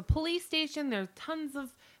 there's a police station. There's tons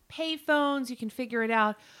of pay phones. You can figure it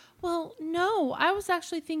out. Well, no, I was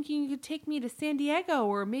actually thinking you could take me to San Diego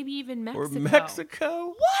or maybe even Mexico. Or Mexico?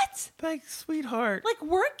 What? Like, sweetheart. Like,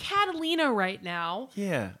 we're at Catalina right now.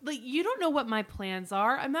 Yeah. Like, you don't know what my plans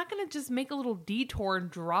are. I'm not going to just make a little detour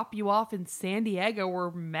and drop you off in San Diego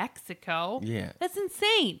or Mexico. Yeah. That's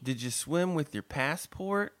insane. Did you swim with your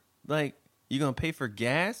passport? Like, you going to pay for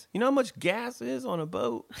gas? You know how much gas is on a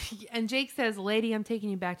boat? And Jake says, lady, I'm taking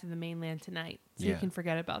you back to the mainland tonight. So you can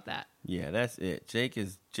forget about that. Yeah, that's it.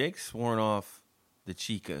 Jake's sworn off the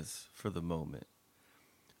chicas for the moment.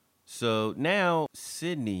 So now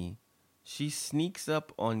Sydney, she sneaks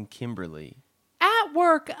up on Kimberly. At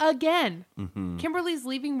work again. Mm-hmm. Kimberly's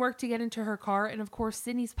leaving work to get into her car. And of course,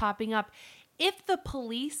 Sydney's popping up. If the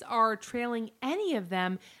police are trailing any of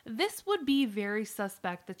them, this would be very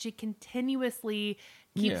suspect that she continuously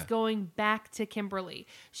keeps going back to Kimberly.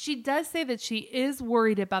 She does say that she is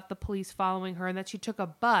worried about the police following her and that she took a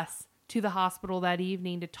bus to the hospital that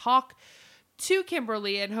evening to talk to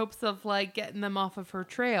Kimberly in hopes of like getting them off of her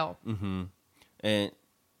trail. Mm-hmm. And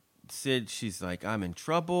Sid, she's like, I'm in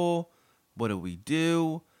trouble. What do we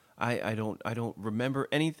do? I don't remember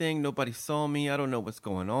anything. Nobody saw me. I don't know what's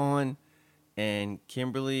going on. And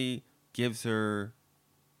Kimberly gives her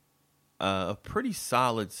a pretty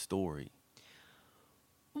solid story.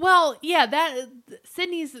 Well, yeah, that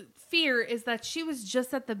Sydney's fear is that she was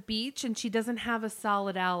just at the beach and she doesn't have a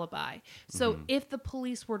solid alibi. So if the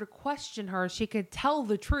police were to question her, she could tell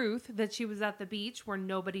the truth that she was at the beach where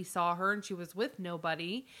nobody saw her and she was with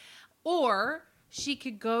nobody. Or she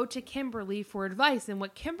could go to Kimberly for advice. And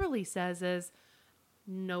what Kimberly says is,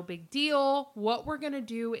 no big deal. What we're going to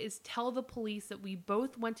do is tell the police that we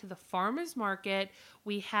both went to the farmer's market.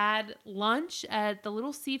 We had lunch at the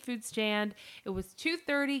little seafood stand. It was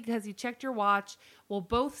 2:30 because you checked your watch. We'll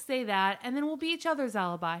both say that, and then we'll be each other's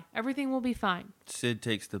alibi. Everything will be fine. Sid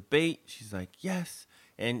takes the bait. She's like, yes.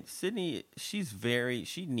 And Sydney, she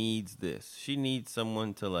needs this. She needs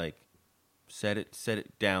someone to like set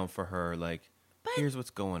it down for her. Like, but here's what's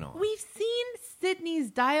going on. We've seen Sydney's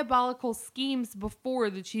diabolical schemes before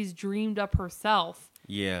that she's dreamed up herself.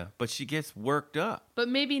 Yeah, but she gets worked up. But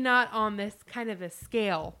maybe not on this kind of a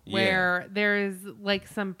scale where there's like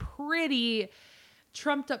some pretty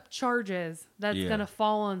trumped up charges that's going to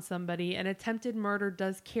fall on somebody. And attempted murder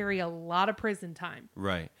does carry a lot of prison time.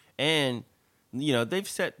 Right. And, you know, they've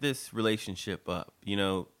set this relationship up, you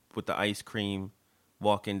know, with the ice cream,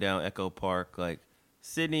 walking down Echo Park. Like,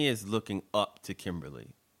 Sydney is looking up to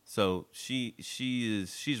Kimberly. So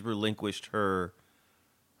she's relinquished her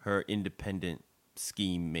independent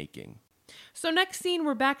scheme making. So next scene,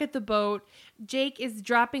 we're back at the boat. Jake is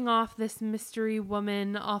dropping off this mystery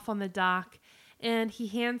woman off on the dock, and he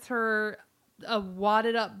hands her a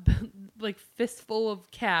wadded up like fistful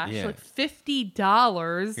of cash, like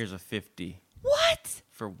 $50. Here's a 50. What?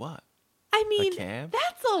 For what? I mean, a cab?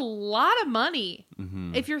 That's a lot of money.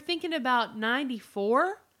 Mm-hmm. If you're thinking about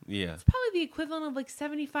 94. Yeah. It's probably the equivalent of like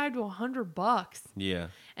 $75 to $100. Yeah.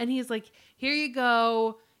 And he's like, here you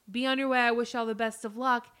go. Be on your way. I wish you all the best of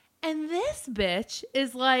luck. And this bitch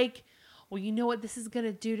is like, well, you know what this is going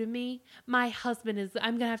to do to me? I'm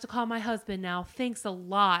going to have to call my husband now. Thanks a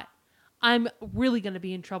lot. I'm really going to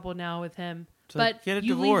be in trouble now with him. So but get a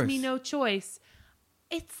you divorce. leave me no choice.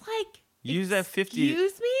 It's like, use that 50.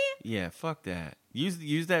 Excuse me? Yeah, fuck that.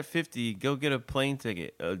 Use that 50. Go get a plane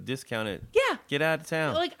ticket. Discount it. Yeah. Get out of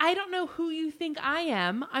town. Like, I don't know who you think I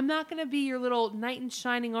am. I'm not going to be your little knight in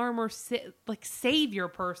shining armor, savior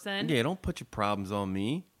person. Yeah, don't put your problems on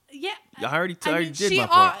me. Yeah. I already did my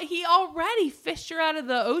part. He already fished her out of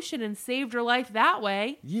the ocean and saved her life that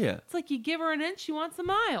way. Yeah. It's like you give her an inch, she wants a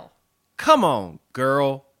mile. Come on,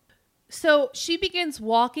 girl. So she begins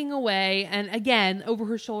walking away, and again, over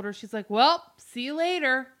her shoulder, she's like, well, see you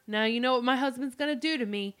later. Now you know what my husband's going to do to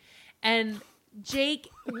me. And Jake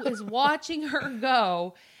is watching her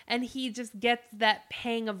go, and he just gets that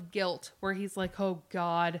pang of guilt where he's like, oh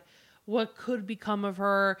God, what could become of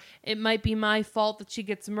her? It might be my fault that she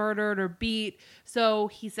gets murdered or beat. So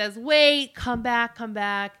he says, wait, come back.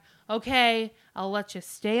 Okay, I'll let you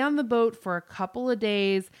stay on the boat for a couple of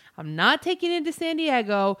days. I'm not taking you to San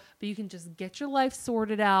Diego, but you can just get your life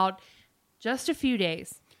sorted out. Just a few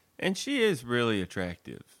days. And she is really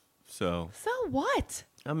attractive. So what?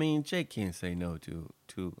 I mean, Jake can't say no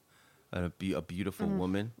to a beautiful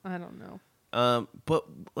woman. I don't know. But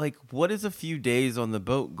like, what is a few days on the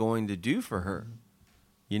boat going to do for her?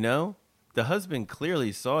 You know, the husband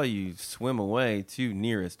clearly saw you swim away to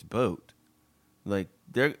nearest boat. Like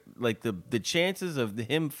they're like the chances of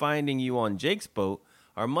him finding you on Jake's boat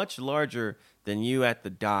are much larger than you at the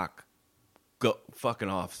dock, fucking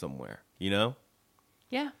off somewhere. You know?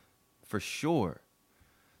 Yeah, for sure.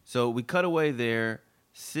 So we cut away there.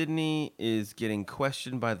 Sydney is getting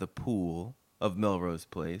questioned by the pool of Melrose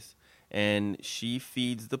Place, and she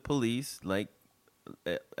feeds the police, like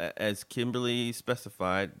as Kimberly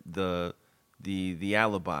specified, the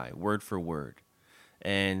alibi word for word,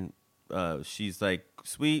 and she's like,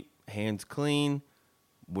 "Sweet, hands clean,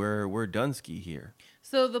 we're Dunsky here."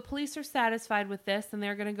 So the police are satisfied with this, and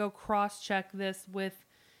they're going to go cross-check this with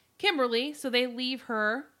Kimberly. So they leave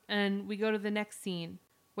her, and we go to the next scene,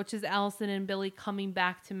 which is Allison and Billy coming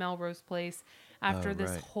back to Melrose Place after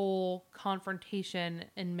this whole confrontation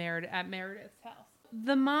at Meredith's house.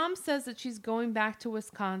 The mom says that she's going back to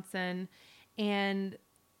Wisconsin, and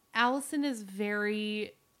Allison is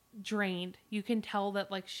very drained. You can tell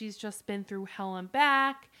that like she's just been through hell and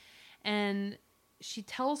back, and she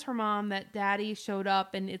tells her mom that daddy showed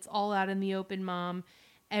up and it's all out in the open, mom,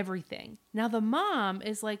 everything. Now the mom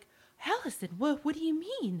is like, Allison, what do you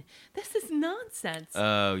mean? This is nonsense.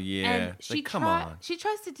 Oh, yeah. And she come on. She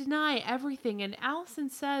tries to deny everything. And Allison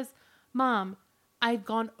says, Mom, I've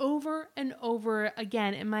gone over and over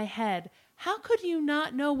again in my head. How could you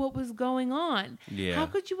not know what was going on? Yeah. How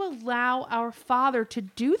could you allow our father to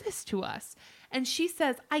do this to us? And she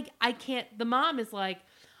says, I can't. The mom is like,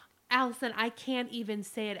 Allison, I can't even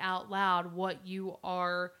say it out loud what you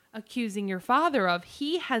are accusing your father of.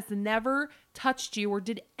 He has never touched you or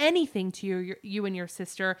did anything to you and your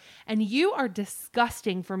sister, and you are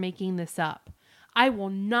disgusting for making this up. I will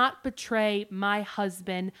not betray my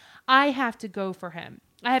husband. I have to go for him.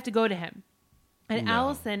 I have to go to him. And No.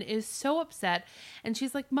 Allison is so upset, and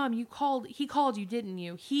she's like, Mom, he called you, didn't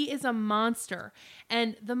you? He is a monster.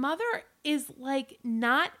 And the mother is like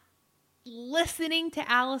not listening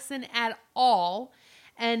to Allison at all.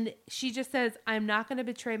 And she just says, I'm not going to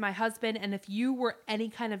betray my husband. And if you were any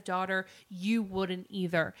kind of daughter, you wouldn't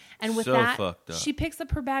either. And with So that, fucked up. she picks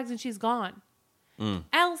up her bags and she's gone.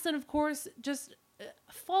 Allison, of course, just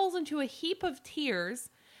falls into a heap of tears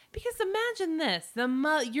because imagine this,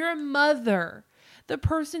 your mother, the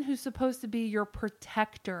person who's supposed to be your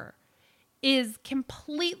protector, is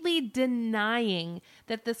completely denying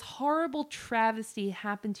that this horrible travesty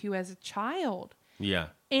happened to you as a child. Yeah.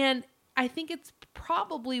 And I think it's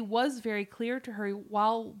probably was very clear to her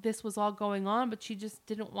while this was all going on, but she just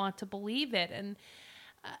didn't want to believe it. And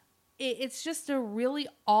it's just a really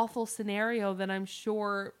awful scenario that I'm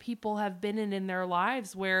sure people have been in their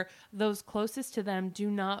lives where those closest to them do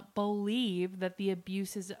not believe that the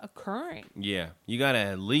abuse is occurring. Yeah. You got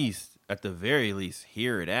to at the very least,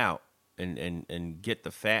 hear it out. And get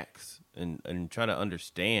the facts and try to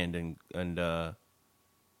understand and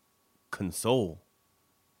console.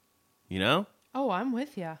 You know? Oh, I'm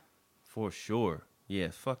with you. For sure. Yeah,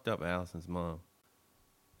 it's fucked up Allison's mom.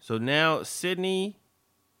 So now Sydney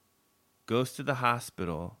goes to the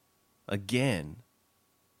hospital again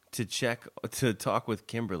to talk with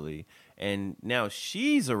Kimberly. And now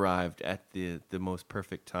she's arrived at the most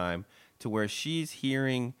perfect time to where she's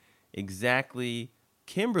hearing exactly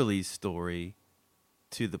Kimberly's story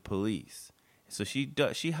to the police. So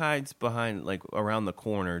she hides behind, like, around the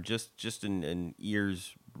corner, just in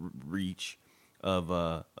ear's reach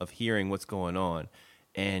of hearing what's going on.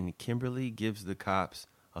 And Kimberly gives the cops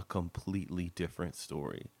a completely different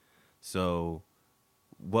story. So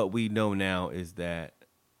what we know now is that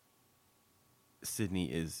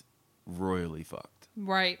Sydney is royally fucked.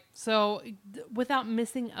 Right. So without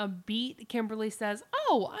missing a beat, Kimberly says,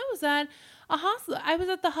 "Oh, I was at a hospital. I was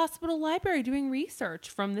at the hospital library doing research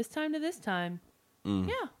from this time to this time."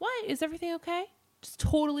 Yeah. Why? Is everything okay? Just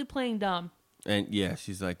totally playing dumb. And yeah,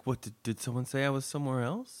 she's like, "What did someone say I was somewhere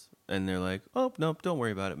else?" And they're like, "Oh, nope, don't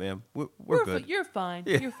worry about it, ma'am. We're good. You're fine.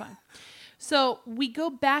 Yeah. You're fine." So we go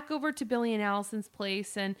back over to Billy and Allison's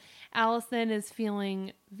place, and Allison is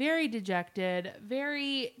feeling very dejected,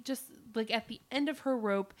 very just like at the end of her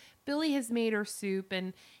rope. Billy has made her soup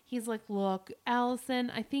and he's like, look,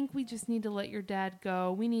 Allison, I think we just need to let your dad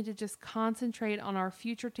go. We need to just concentrate on our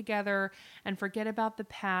future together and forget about the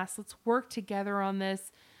past. Let's work together on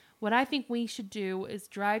this. What I think we should do is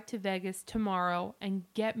drive to Vegas tomorrow and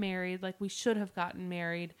get married like we should have gotten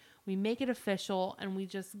married. We make it official and we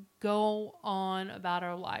just go on about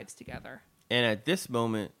our lives together. And at this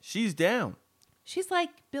moment, she's down. She's like,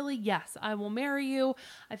 Billy, yes, I will marry you.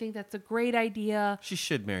 I think that's a great idea. She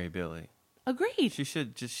should marry Billy. Agreed. She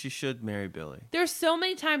should marry Billy. There's so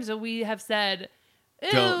many times that we have said, ew,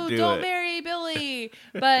 Don't marry Billy.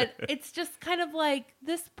 But it's just kind of like,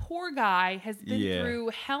 this poor guy has been through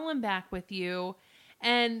hell and back with you.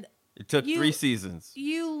 And it took 3 seasons.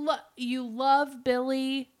 You love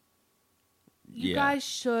Billy. You guys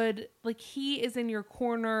should, like, he is in your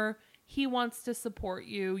corner. He wants to support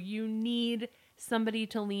you. You need somebody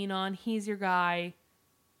to lean on. He's your guy.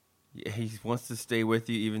 Yeah, he wants to stay with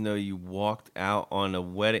you even though you walked out on a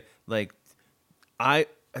wedding. Like, I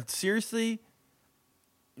seriously,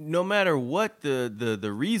 no matter what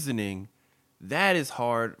the reasoning, that is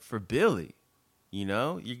hard for Billy. You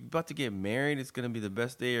know, you're about to get married. It's going to be the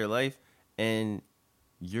best day of your life. And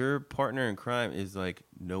your partner in crime is like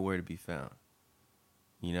nowhere to be found.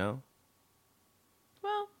 You know?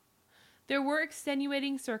 Well, there were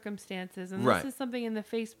extenuating circumstances. And Right. this is something in the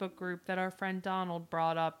Facebook group that our friend Donald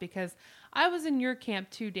brought up, because I was in your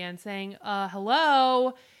camp too, Dan, saying,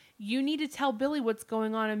 hello, you need to tell Billy what's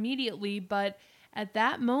going on immediately. But at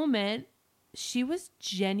that moment, she was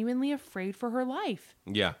genuinely afraid for her life.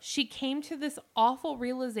 Yeah. She came to this awful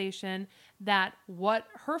realization that what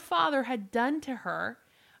her father had done to her,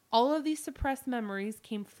 all of these suppressed memories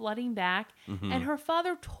came flooding back, and her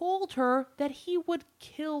father told her that he would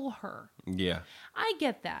kill her. Yeah. I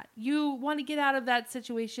get that. You want to get out of that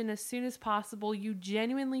situation as soon as possible. You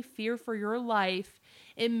genuinely fear for your life.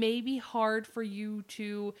 It may be hard for you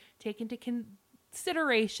to take into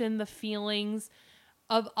consideration the feelings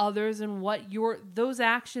of others and what those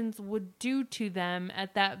actions would do to them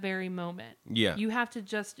at that very moment. Yeah. You have to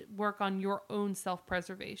just work on your own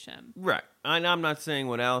self-preservation. Right. And I'm not saying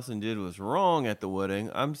what Allison did was wrong at the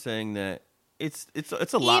wedding. I'm saying that it's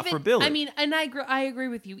a lot for Billy. I mean, and I agree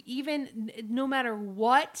with you. Even no matter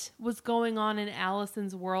what was going on in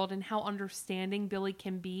Allison's world and how understanding Billy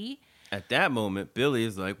can be, at that moment, Billy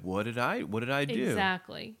is like, what did I do?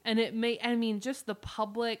 Exactly. And just the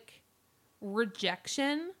public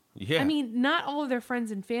rejection. Yeah. I mean, not all of their friends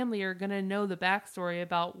and family are going to know the backstory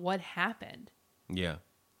about what happened. Yeah.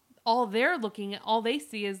 All they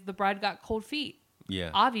see is the bride got cold feet. Yeah.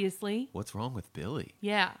 Obviously. What's wrong with Billy?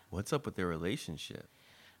 Yeah. What's up with their relationship?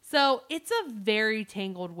 So it's a very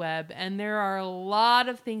tangled web, and there are a lot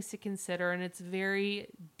of things to consider, and it's very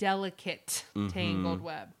delicate tangled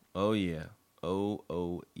web. Oh, yeah.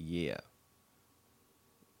 Oh, yeah.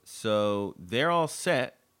 So they're all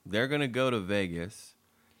set. They're going to go to Vegas,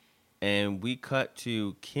 and we cut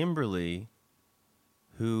to Kimberly,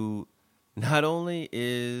 who not only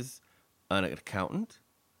is an accountant,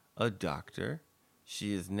 a doctor,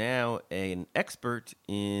 she is now an expert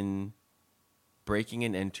in breaking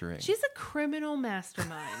and entering. She's a criminal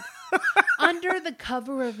mastermind. Under the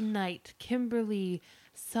cover of night, Kimberly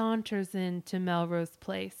saunters into Melrose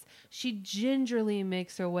Place. She gingerly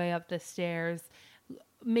makes her way up the stairs,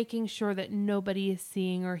 making sure that nobody is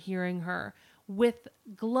seeing or hearing her. With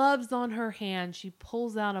gloves on her hand, she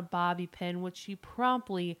pulls out a bobby pin, which she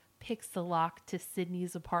promptly picks the lock to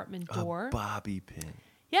Sydney's apartment door. A bobby pin.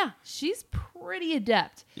 Yeah, she's pretty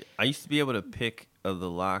adept. I used to be able to pick the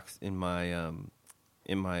locks in my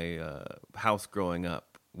house growing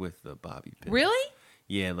up with the bobby pin. Really?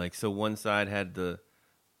 Yeah, like so one side had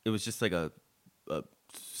it was just like a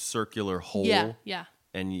circular hole. Yeah.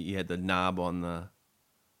 And you had the knob on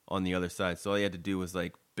the other side. So all you had to do was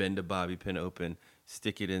like bend a bobby pin open,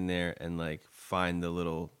 stick it in there, and like find the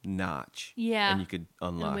little notch. Yeah. And you could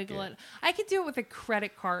unlock it. I could do it with a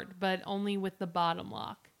credit card, but only with the bottom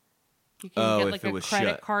lock. You can get like a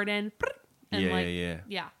credit card in. And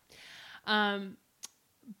yeah.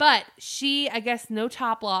 But she, I guess, no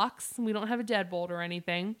top locks. We don't have a deadbolt or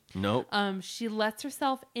anything. Nope. She lets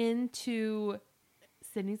herself into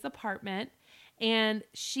Sydney's apartment, and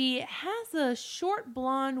she has a short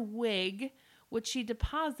blonde wig, which she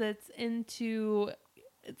deposits into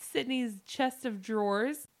Sydney's chest of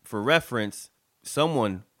drawers. For reference,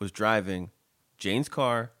 someone was driving Jane's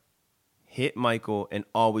car, hit Michael, and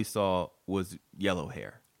all we saw was yellow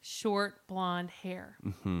hair. Short blonde hair.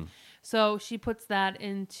 Mm-hmm. So she puts that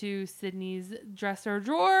into Sydney's dresser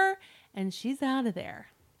drawer, and she's out of there.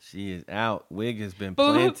 She is out. Wig has been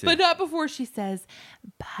But planted. not before she says,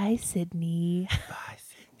 "Bye, Sydney." Bye,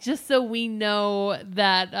 Sydney. Just so we know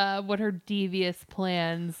that what her devious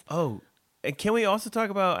plans. Oh, and can we also talk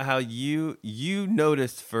about how you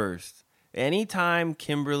noticed first? Anytime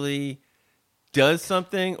Kimberly does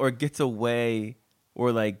something or gets away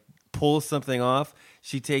or like pulls something off,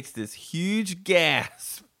 she takes this huge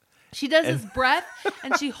gasp. She does this breath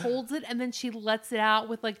and she holds it and then she lets it out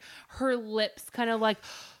with like her lips kind of like.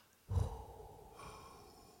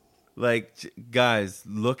 Like, guys,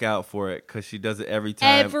 look out for it because she does it every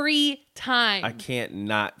time. Every time. I can't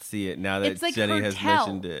not see it now that It's like Jenny her has tell.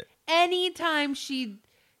 mentioned it. Anytime she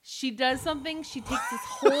does something, she takes this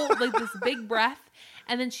whole like this big breath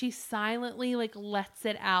and then she silently like lets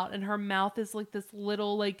it out and her mouth is like this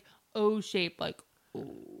little like O shape like.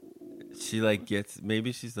 She like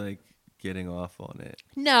maybe she's like getting off on it.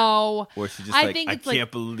 No. Or she just I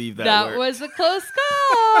can't believe that worked. Was a close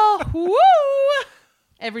call. Woo!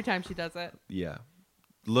 Every time she does it. Yeah.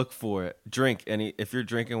 Look for it. Drink. If you're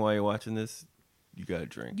drinking while you're watching this, you gotta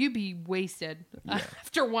drink. You'd be wasted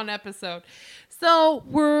after one episode. So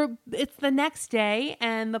it's the next day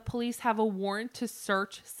and the police have a warrant to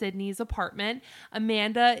search Sydney's apartment.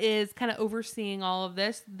 Amanda is kind of overseeing all of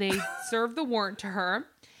this. They serve the warrant to her.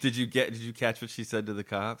 Did you catch what she said to the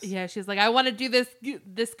cops? Yeah, she's like, I want to do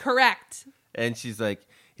this correct. And she's like,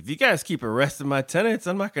 if you guys keep arresting my tenants,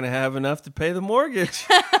 I'm not going to have enough to pay the mortgage.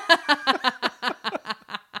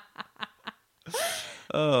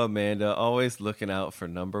 Oh, Amanda, always looking out for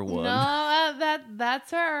number one. No,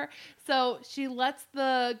 that's her. So she lets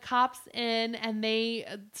the cops in and they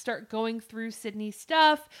start going through Sydney's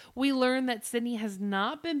stuff. We learn that Sydney has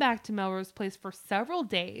not been back to Melrose Place for several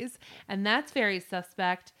days, and that's very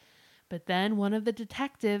suspect. But then one of the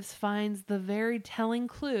detectives finds the very telling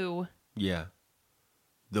clue. Yeah.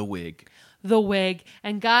 The wig.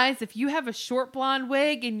 And guys, if you have a short blonde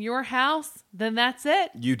wig in your house, then that's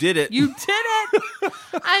it. You did it.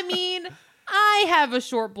 I mean, I have a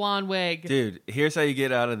short blonde wig. Dude, here's how you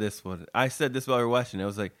get out of this one. I said this while we were watching. I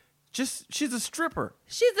was like, she's a stripper.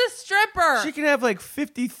 She's a stripper. She can have like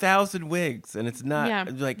 50,000 wigs and it's not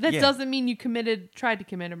doesn't mean you tried to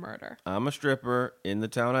commit a murder. I'm a stripper in the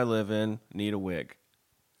town I live in, need a wig.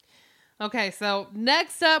 Okay, so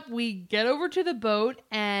next up, we get over to the boat,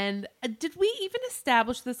 and did we even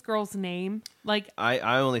establish this girl's name? Like,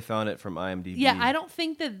 I only found it from IMDb. Yeah, I don't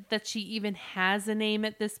think that she even has a name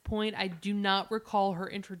at this point. I do not recall her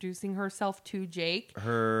introducing herself to Jake.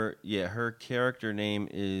 Her character name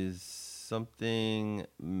is something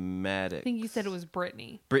Maddox. I think you said it was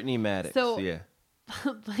Brittany. Brittany Maddox, so, yeah.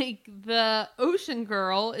 Like the Ocean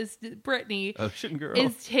Girl Brittany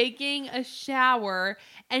is taking a shower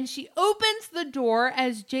and she opens the door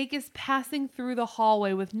as Jake is passing through the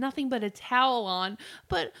hallway with nothing but a towel on.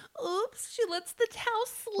 But oops, she lets the towel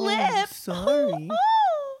slip. Oh,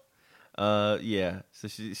 sorry. Yeah. So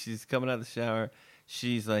she's coming out of the shower.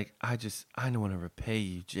 She's like, I don't want to repay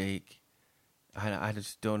you, Jake. I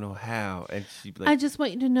just don't know how. And she like, I just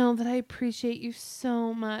want you to know that I appreciate you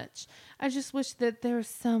so much. I just wish that there was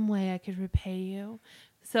some way I could repay you.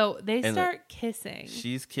 So they start kissing.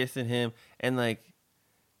 She's kissing him. And like,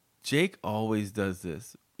 Jake always does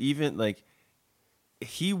this. Even like,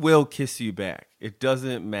 he will kiss you back. It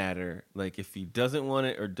doesn't matter. Like if he doesn't want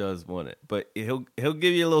it or does want it. But he'll give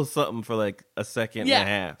you a little something for like a second and a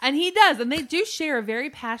half. And he does. And they do share a very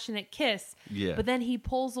passionate kiss. Yeah. But then he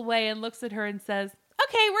pulls away and looks at her and says,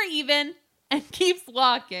 okay, we're even. And keeps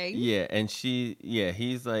walking. Yeah. And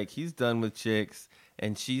he's like, he's done with chicks.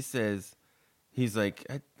 And she says, he's like,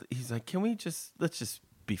 let's just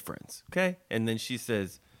be friends. Okay. And then she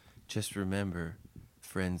says, just remember,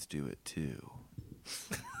 friends do it too.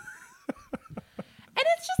 And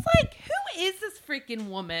it's just like, who is this freaking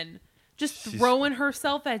woman just throwing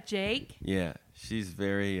herself at Jake? Yeah, she's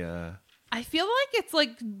very I feel like it's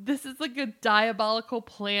like this is like a diabolical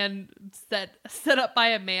plan set up by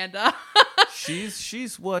Amanda.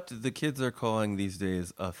 she's what the kids are calling these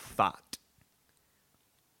days a thought.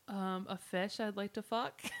 A fish I'd like to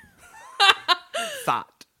fuck.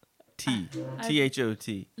 Thought.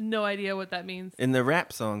 Thot. No idea what that means. In the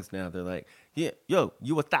rap songs now, they're like, yeah, yo,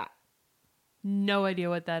 you a thought. No idea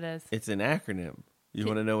what that is. It's an acronym. You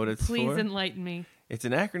want to know what it's for? Please enlighten me. It's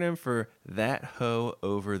an acronym for that hoe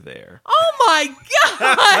over there. Oh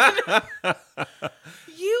my God!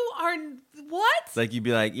 You are what? It's like you'd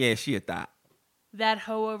be like, yeah, she a thought. That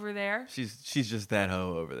hoe over there? She's just that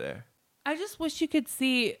hoe over there. I just wish you could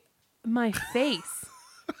see my face.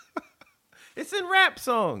 It's in rap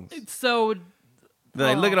songs. It's so... They're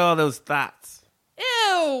like, look at all those thoughts.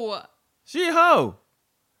 Ew! She a hoe.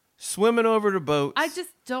 swimming over the boats. I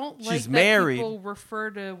just don't like She's that married. people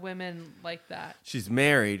refer to women like that. She's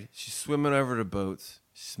married. She's swimming over the boats.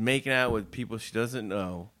 She's making out with people she doesn't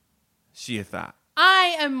know. She a thought.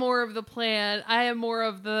 I am more of the plan. I am more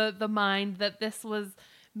of the mind that this was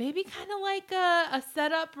maybe kind of like a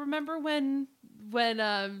setup. Remember when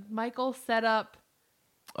Michael set up?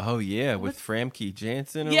 Oh yeah, with Framke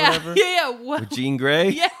Jansen or Yeah, whatever. yeah. Well, With Jean Grey.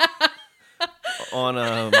 yeah. On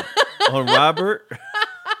Robert.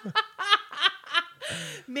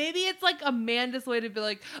 Maybe it's like Amanda's way to be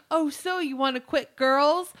like, oh, so you want to quit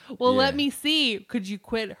girls? Well, let me see. Could you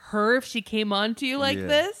quit her if she came on to you like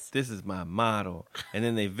this? This is my model. And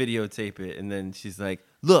then they videotape it. And then she's like,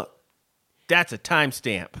 look, that's a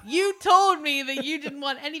timestamp. You told me that you didn't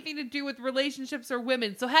want anything to do with relationships or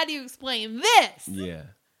women. So how do you explain this? Yeah.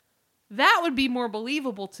 That would be more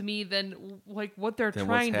believable to me than like what they're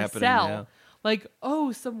trying to sell. Now. Like,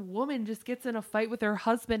 oh, some woman just gets in a fight with her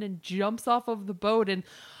husband and jumps off of the boat and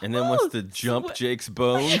wants to jump Jake's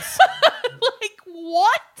bones. Like,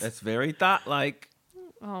 what? That's very thought-like.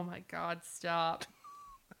 Oh my God, stop.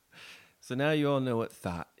 So now you all know what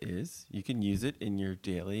thought is. You can use it in your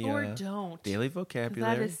daily daily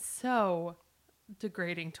vocabulary. That is so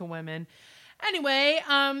degrading to women. Anyway,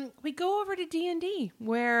 we go over to D&D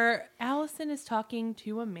where Allison is talking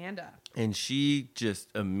to Amanda. And she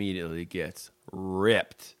just immediately gets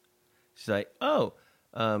ripped. She's like,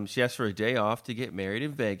 she asked for a day off to get married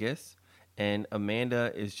in Vegas. And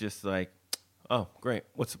Amanda is just like, oh, great.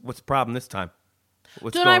 What's the problem this time?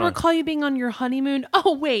 Don't I recall you being on your honeymoon?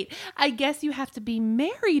 Oh, wait. I guess you have to be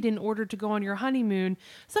married in order to go on your honeymoon.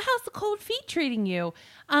 So how's the cold feet treating you?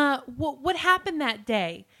 What happened that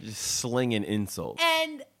day? Just slinging insults.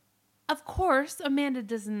 And, of course, Amanda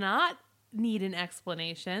does not need an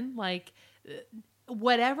explanation. Like,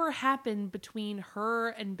 whatever happened between her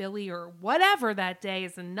and Billy or whatever that day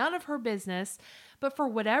is none of her business. But for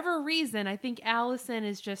whatever reason, I think Allison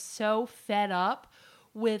is just so fed up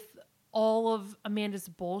with all of Amanda's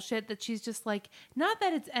bullshit that she's just like, not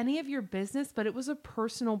that it's any of your business, but it was a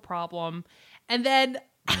personal problem. And then,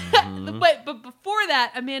 but before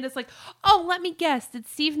that, Amanda's like, oh, let me guess. Did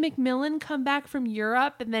Steve McMillan come back from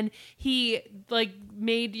Europe and then he like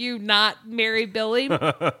made you not marry Billy?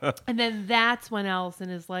 And then that's when Allison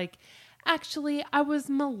is like, actually, I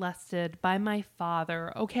was molested by my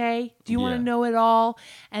father, okay? Do you want to know it all?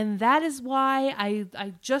 And that is why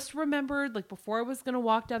I just remembered, like, before I was going to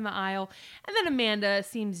walk down the aisle. And then Amanda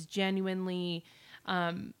seems genuinely...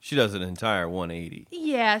 she does an entire 180.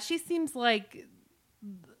 Yeah, she seems like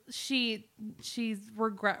she's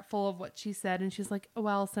regretful of what she said. And she's like, oh,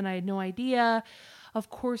 Allison, I had no idea.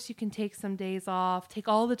 Of course you can take some days off. Take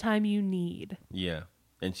all the time you need. Yeah.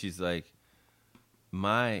 And she's like,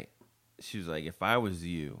 she was like, if I was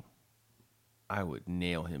you, I would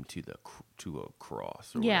nail him to a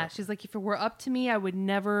cross. Or yeah, whatever. She's like, if it were up to me, I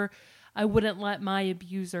wouldn't let my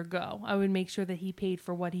abuser go. I would make sure that he paid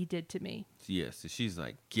for what he did to me. Yeah, so she's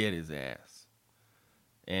like, get his ass.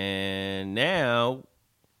 And now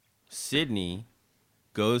Sydney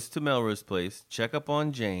goes to Melrose Place, check up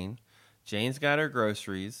on Jane. Jane's got her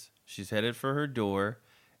groceries. She's headed for her door.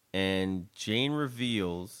 And Jane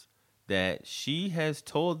reveals that she has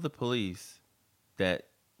told the police that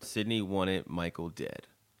Sydney wanted Michael dead.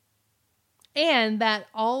 And that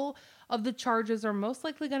all of the charges are most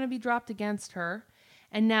likely going to be dropped against her.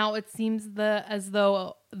 And now it seems as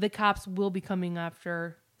though the cops will be coming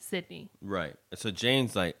after Sydney. Right. So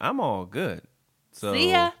Jane's like, I'm all good. So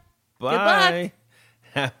see ya. Bye. Good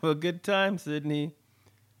luck. Have a good time, Sydney.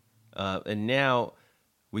 And now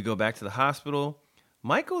we go back to the hospital.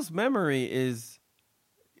 Michael's memory is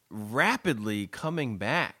rapidly coming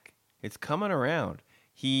back. It's coming around.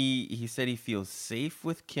 He said he feels safe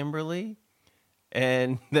with Kimberly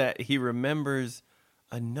and that he remembers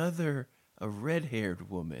a red-haired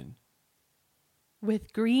woman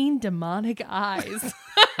with green demonic eyes.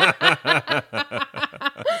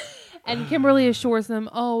 And Kimberly assures them,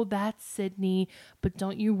 oh, that's Sydney, but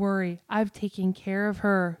don't you worry. I've taken care of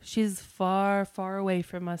her. She's far, far away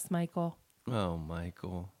from us, Michael. Oh,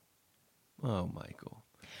 Michael.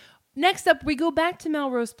 Next up, we go back to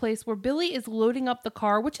Melrose Place where Billy is loading up the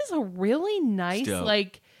car, which is a really nice,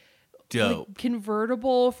 like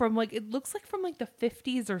convertible from it looks like from the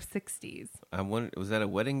 50s or 60s. I wonder, was that a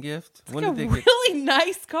wedding gift? It's a really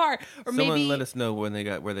nice car. Or someone maybe let us know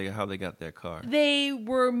how they got their car. They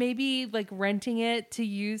were maybe renting it to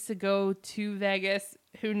use to go to Vegas.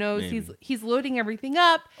 Who knows? Maybe. He's loading everything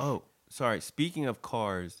up. Oh, sorry. Speaking of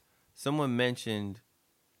cars, someone mentioned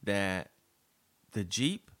that the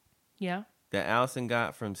Jeep that Allison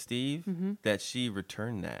got from Steve, that she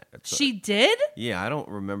returned that. She did? Yeah, I don't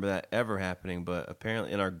remember that ever happening, but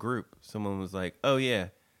apparently in our group, someone was like, "Oh yeah,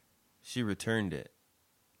 she returned it."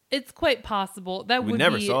 It's quite possible. We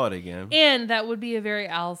never saw it again. And that would be a very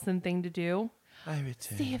Allison thing to do. I returned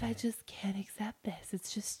Steve, I just can't accept this.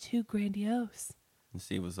 It's just too grandiose. And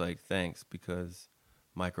Steve was like, "Thanks, because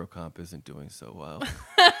microcomp isn't doing so well."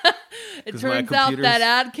 It turns out that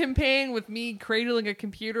ad campaign with me cradling a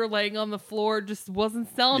computer laying on the floor just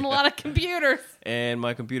wasn't selling a lot of computers. And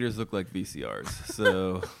my computers look like VCRs.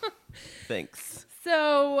 So thanks.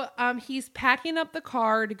 So he's packing up the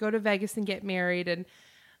car to go to Vegas and get married. And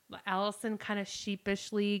Allison kind of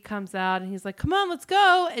sheepishly comes out and he's like, "Come on, let's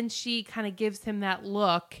go." And she kind of gives him that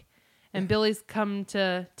look. And Billy's come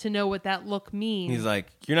to know what that look means. He's like,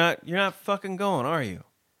 You're not fucking going, are you?"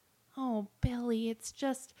 "Oh, Billy, it's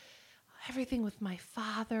just everything with my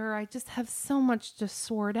father. I just have so much to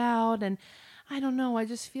sort out. And I don't know. I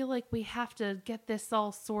just feel like we have to get this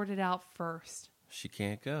all sorted out first." She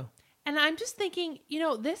can't go. And I'm just thinking,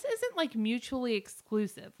 this isn't like mutually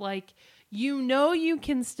exclusive. Like, you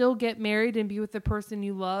can still get married and be with the person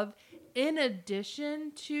you love in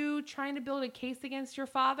addition to trying to build a case against your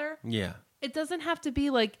father. Yeah. It doesn't have to be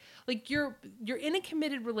like you're in a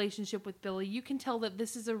committed relationship with Billy. You can tell that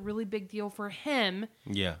this is a really big deal for him.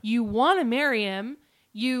 Yeah. You want to marry him.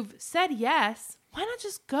 You've said yes. Why not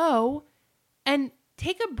just go and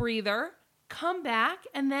take a breather, come back,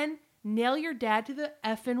 and then nail your dad to the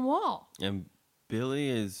effing wall? And Billy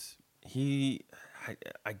is,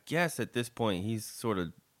 I guess at this point, he's sort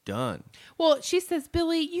of done. Well, she says,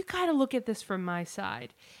 "Billy, you got to look at this from my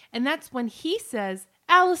side." And that's when he says,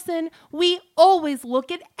 "Allison, we always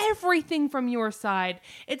look at everything from your side.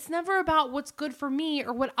 It's never about what's good for me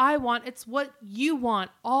or what I want. It's what you want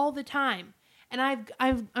all the time. And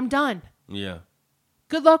I'm done. Yeah.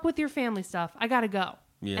 Good luck with your family stuff. I got to go."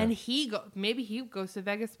 Yeah. And maybe he goes to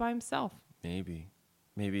Vegas by himself. Maybe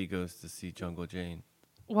he goes to see Jungle Jane.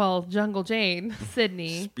 Well, Jungle Jane,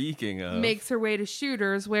 Sydney, Speaking of, makes her way to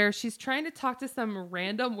Shooters, where she's trying to talk to some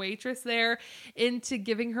random waitress there into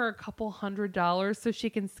giving her a couple $100 so she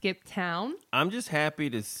can skip town. I'm just happy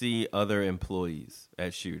to see other employees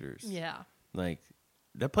at Shooters. Yeah. Like,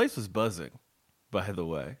 that place was buzzing, by the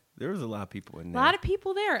way. There was a lot of people in there. A lot of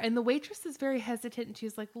people there. And the waitress is very hesitant. And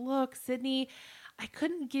she's like, "Look, Sydney, I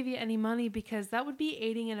couldn't give you any money because that would be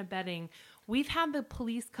aiding and abetting. We've had the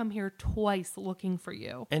police come here twice looking for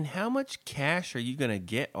you." And how much cash are you going to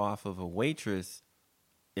get off of a waitress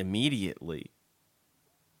immediately?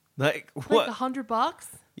 Like, what? Like $100?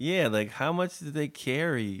 Yeah, like, how much did they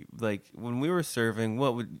carry? Like, when we were serving,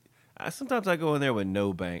 sometimes I go in there with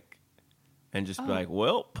no bank and just be like,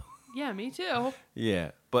 "Welp." Yeah, me too.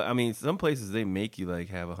 Yeah. But, I mean, some places, they make you, like,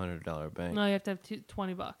 have $100 bank. No, you have to have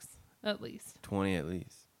 $20 at least. 20 at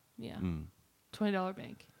least. Yeah. $20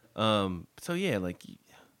 bank. So yeah, like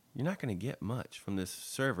you're not gonna get much from this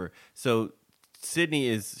server. So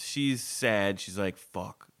Sydney she's sad. She's like,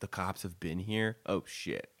 "Fuck, the cops have been here. Oh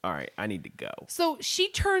shit. All right, I need to go." So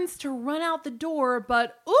she turns to run out the door,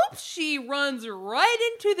 but oops, she runs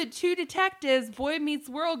right into the two detectives, Boy Meets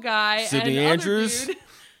World guy, Sydney and Andrews, other dude.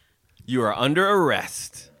 You are under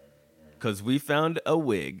arrest because we found a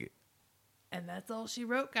wig. And that's all she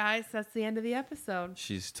wrote, guys. That's the end of the episode.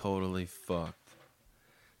 She's totally fucked.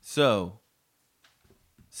 So,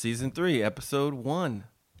 season 3, episode 1,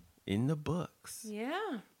 in the books.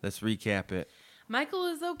 Yeah. Let's recap it. Michael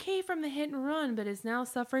is okay from the hit and run, but is now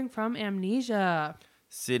suffering from amnesia.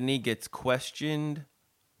 Sydney gets questioned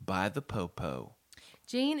by the popo.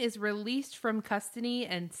 Jane is released from custody,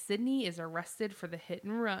 and Sydney is arrested for the hit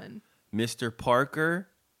and run. Mr. Parker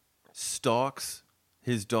stalks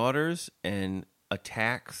his daughters and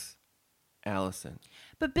attacks Allison.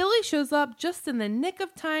 But Billy shows up just in the nick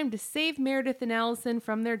of time to save Meredith and Allison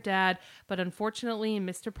from their dad, but unfortunately,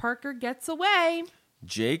 Mr. Parker gets away.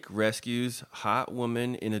 Jake rescues hot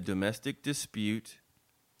woman in a domestic dispute.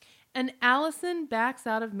 And Allison backs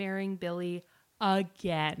out of marrying Billy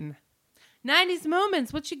again. 90s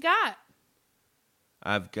moments, what you got?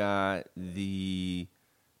 I've got the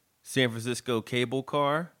San Francisco cable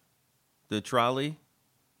car, the trolley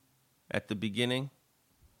at the beginning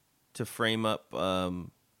to frame up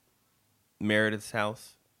Meredith's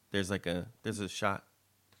house. There's a shot.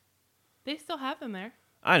 They still have them there.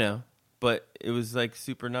 I know, but it was like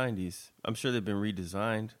super 90s. I'm sure they've been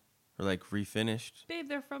redesigned or like refinished. Babe,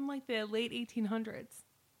 they're from like the late 1800s.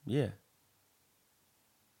 Yeah.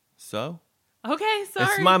 So? Okay, sorry.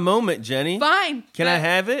 It's my moment, Jenny. Fine. Can I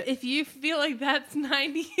have it? If you feel like that's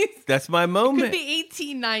 90s. That's my moment. It could be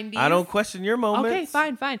 1890s. I don't question your moments.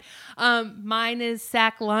 Okay, fine. Mine is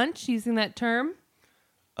sack lunch, using that term.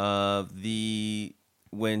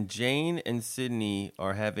 When Jane and Sydney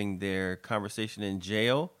are having their conversation in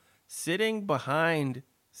jail, sitting behind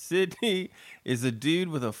Sydney is a dude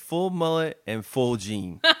with a full mullet and full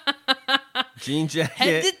jean jacket,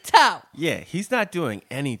 head to toe. Yeah, he's not doing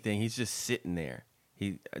anything. He's just sitting there.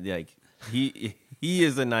 He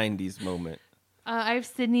is a 90s moment. I have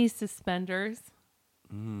Sydney's suspenders.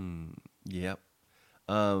 Yep.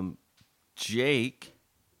 Jake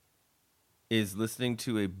is listening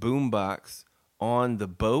to a boombox on the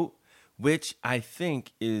boat, which I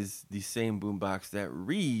think is the same boombox that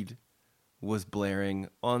Reed was blaring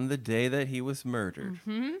on the day that he was murdered.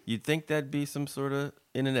 Mm-hmm. You'd think that'd be some sort of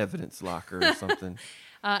in an evidence locker or something.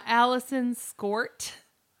 Allison Skort.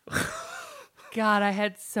 God, I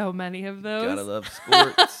had so many of those. Gotta love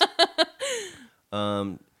Skorts.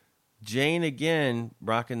 Jane again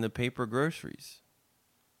rocking the paper groceries.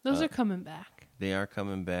 Those are coming back. They are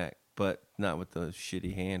coming back, but not with those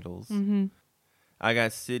shitty handles. Mm-hmm. I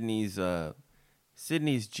got Sydney's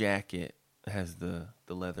jacket has the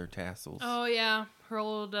leather tassels. Oh, yeah. Her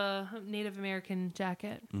old Native American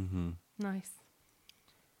jacket. Mm-hmm. Nice.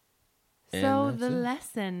 And so the it.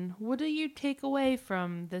 lesson, what do you take away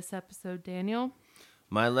from this episode, Daniel?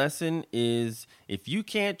 My lesson is if you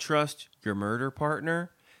can't trust your murder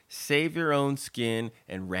partner, save your own skin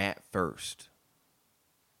and rat first.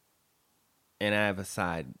 And I have a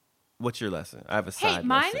side. What's your lesson? I have a side Hey,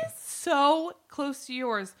 mine lesson. is so close to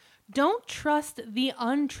yours. Don't trust the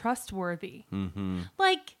untrustworthy. Mm-hmm.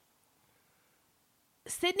 Like,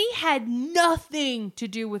 Sydney had nothing to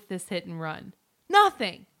do with this hit and run.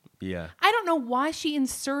 Nothing. Yeah. I don't know why she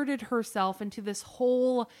inserted herself into this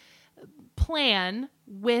whole plan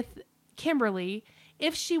with Kimberly.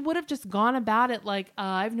 If she would have just gone about it like,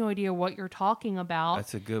 I have no idea what you're talking about.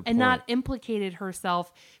 That's a good point. And not implicated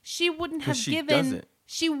herself, she wouldn't have given...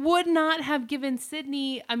 She would not have given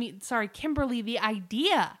Kimberly the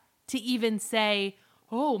idea to even say,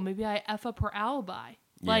 oh, maybe I F up her alibi.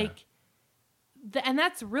 Yeah. And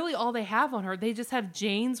that's really all they have on her. They just have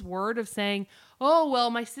Jane's word of saying, oh, well,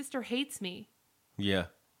 my sister hates me. Yeah.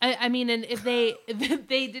 And if they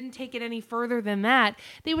didn't take it any further than that,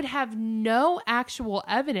 they would have no actual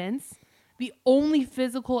evidence. The only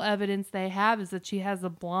physical evidence they have is that she has a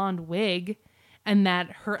blonde wig and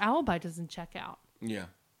that her alibi doesn't check out. Yeah.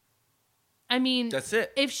 That's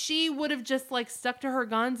it. If she would have just stuck to her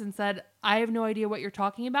guns and said, I have no idea what you're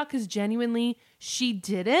talking about, because genuinely she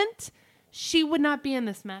didn't, she would not be in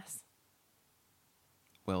this mess.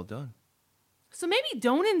 Well done. So maybe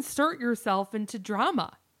don't insert yourself into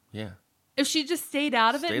drama. Yeah. If she just stayed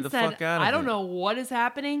out of it and said, I don't know what is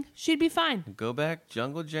happening, she'd be fine. Go back,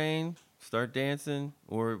 Jungle Jane, start dancing,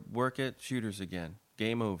 or work at Shooters again.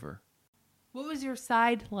 Game over. What was your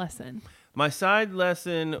side lesson? My side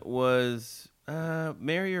lesson was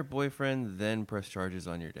marry your boyfriend, then press charges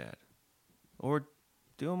on your dad. Or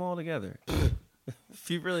do them all together. If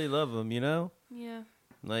you really love him, Yeah.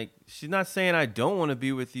 She's not saying I don't want to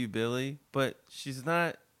be with you, Billy, but she's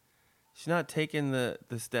not taking the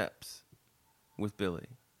steps with Billy,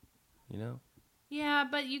 Yeah,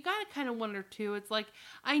 but you got to kind of wonder, too. It's like,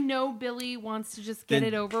 I know Billy wants to just get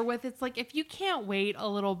it over with. It's like, if you can't wait a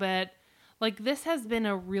little bit, this has been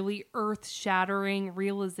a really earth-shattering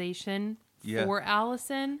realization for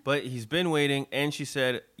Allison. But he's been waiting, and she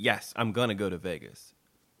said, yes, I'm going to go to Vegas.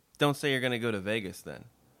 Don't say you're going to go to Vegas then.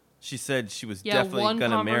 She said she was definitely going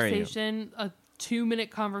to marry him. A 2-minute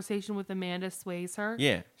conversation with Amanda sways her.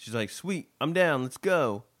 Yeah. She's like, sweet, I'm down, let's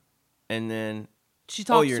go. And then... She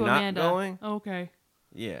talks you're to Amanda. Not going? Okay.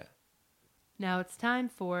 Yeah. Now it's time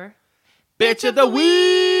for... Bitch of the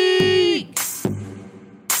Week!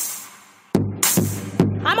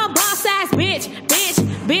 I'm a boss-ass bitch.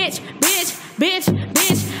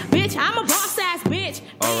 I'm a boss-ass bitch.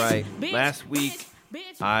 All right. Last week,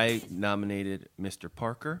 I nominated Mr.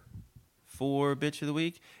 Parker for Bitch of the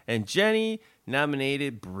Week, and Jenny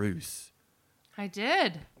nominated Bruce. I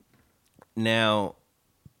did. Now,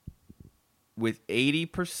 with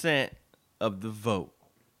 80% of the vote,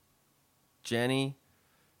 Jenny,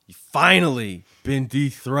 you finally been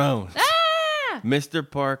dethroned. Ah! Mr.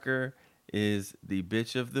 Parker is the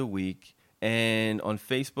Bitch of the Week, and on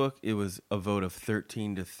Facebook, it was a vote of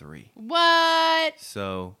 13-3. What?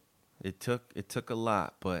 So it took a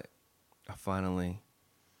lot, but I finally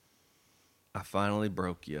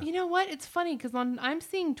broke you. You know what? It's funny because I'm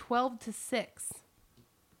seeing 12-6.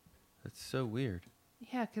 That's so weird.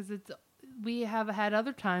 Yeah, because we have had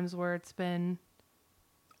other times where it's been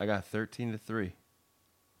I got 13-3.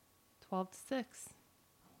 12-6.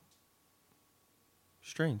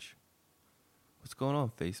 Strange. What's going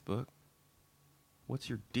on, Facebook? What's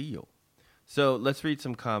your deal? So let's read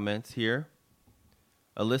some comments here.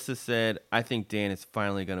 Alyssa said, I think Dan is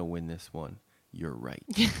finally going to win this one. You're right.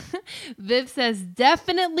 Viv says,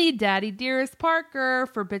 definitely Daddy Dearest Parker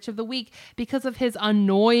for Bitch of the Week because of his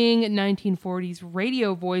annoying 1940s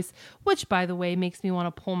radio voice, which, by the way, makes me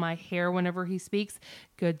want to pull my hair whenever he speaks.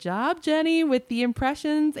 Good job, Jenny, with the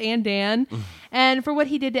impressions, and Dan. And for what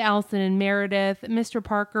he did to Allison and Meredith, Mr.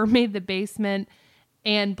 Parker made the basement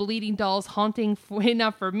and bleeding dolls haunting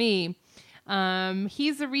enough for me.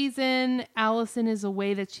 He's the reason Allison is the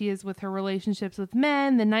way that she is with her relationships with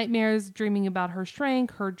men, the nightmares, dreaming about her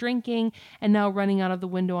shrink, her drinking, and now running out of the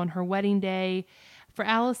window on her wedding day. For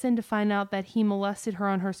Allison to find out that he molested her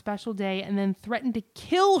on her special day and then threatened to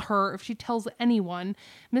kill her if she tells anyone.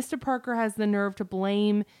 Mr. Parker has the nerve to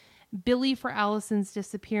blame Billy for Allison's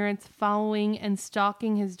disappearance, following and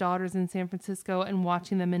stalking his daughters in San Francisco and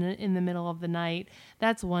watching them in the middle of the night.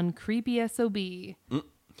 That's one creepy SOB.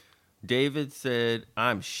 David said,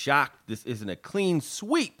 I'm shocked this isn't a clean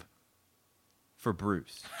sweep for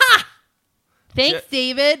Bruce. Thanks,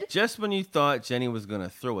 David. Just when you thought Jenny was going to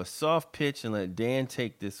throw a soft pitch and let Dan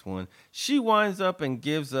take this one, she winds up and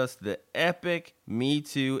gives us the epic Me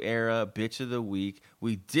Too era Bitch of the Week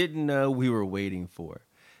we didn't know we were waiting for.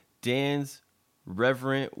 Dan's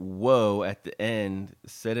reverent whoa at the end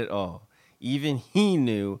said it all. Even he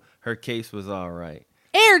knew her case was all right.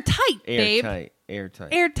 Airtight, babe.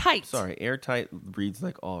 Airtight. Sorry, airtight reads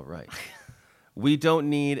like all right. We don't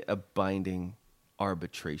need a binding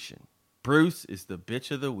arbitration. Bruce is the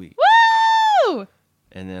bitch of the week. Woo!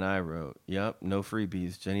 And then I wrote, yep, no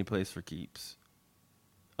freebies. Jenny plays for keeps.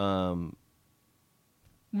 Then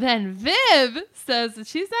Viv says that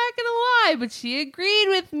she's not going to lie, but she agreed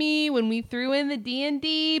with me when we threw in the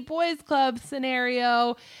D&D boys club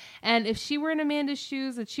scenario. And if she were in Amanda's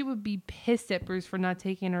shoes, that she would be pissed at Bruce for not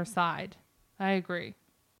taking her side. I agree.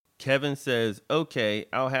 Kevin says, okay,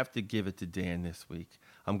 I'll have to give it to Dan this week.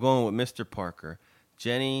 I'm going with Mr. Parker.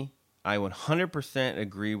 Jenny, I 100%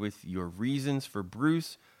 agree with your reasons for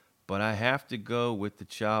Bruce, but I have to go with the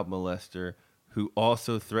child molester who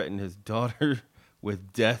also threatened his daughter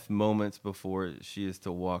with death moments before she is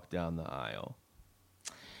to walk down the aisle.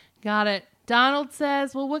 Got it. Donald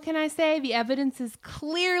says, well, what can I say? The evidence is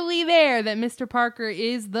clearly there that Mr. Parker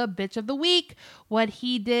is the bitch of the week. What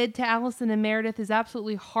he did to Allison and Meredith is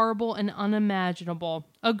absolutely horrible and unimaginable.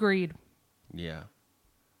 Agreed. Yeah.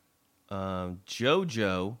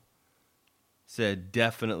 Jojo said,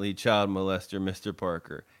 definitely child molester Mr.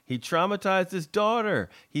 Parker. He traumatized his daughter.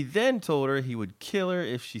 He then told her he would kill her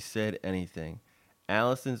if she said anything.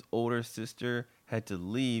 Allison's older sister had to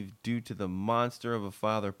leave due to the monster of a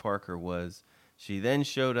father Parker was. She then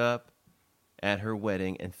showed up at her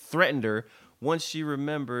wedding and threatened her once she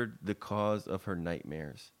remembered the cause of her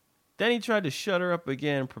nightmares. Then he tried to shut her up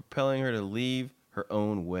again, propelling her to leave her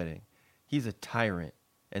own wedding. He's a tyrant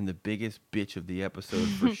and the biggest bitch of the episode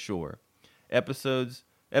for sure. Episodes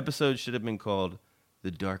should have been called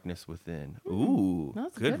The Darkness Within. Ooh,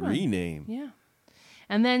 good rename. Yeah.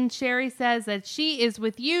 And then Sherry says that she is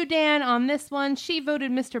with you, Dan, on this one. She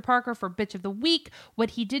voted Mr. Parker for Bitch of the Week. What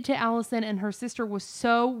he did to Allison and her sister was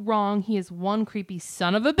so wrong. He is one creepy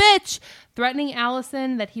son of a bitch, threatening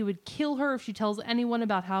Allison that he would kill her if she tells anyone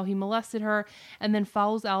about how he molested her, and then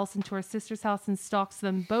follows Allison to her sister's house and stalks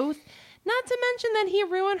them both. Not to mention that he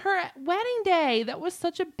ruined her wedding day. That was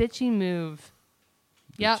such a bitchy move.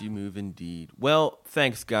 Bitchy move indeed. Well,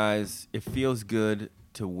 thanks, guys. It feels good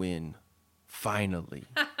to win. Finally.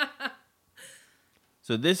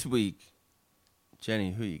 So this week,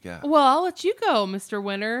 Jenny, who you got? Well, I'll let you go, Mr.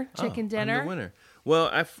 Winner. Chicken dinner. I'm the winner. Well,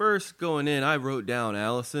 at first going in, I wrote down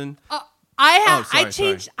Allison. I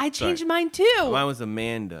changed mine too. Mine was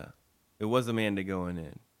Amanda. It was Amanda going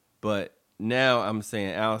in, but now I'm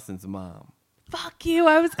saying Allison's mom. Fuck you!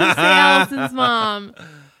 I was gonna say Allison's mom.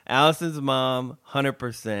 Allison's mom,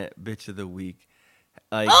 100% bitch of the week.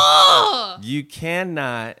 Like you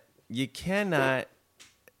cannot, take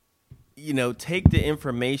the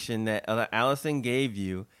information that Allison gave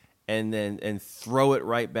you and throw it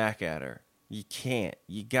right back at her. You can't.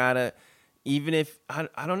 You gotta, even if I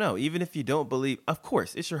don't know, even if you don't believe. Of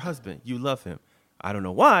course, it's your husband. You love him. I don't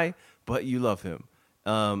know why, but you love him.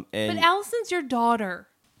 But Allison's your daughter.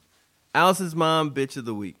 Allison's mom, bitch of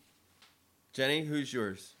the week. Jenny, who's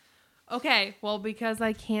yours? Okay, well, because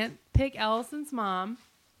I can't pick Allison's mom,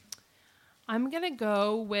 I'm going to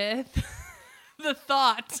go with the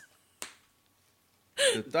thought.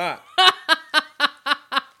 The thought.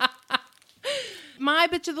 my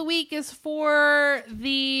bitch of the week is for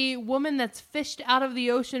the woman that's fished out of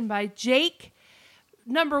the ocean by Jake.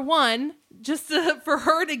 Number one, for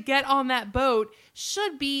her to get on that boat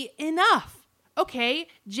should be enough. Okay,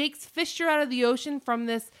 Jake's fished her out of the ocean from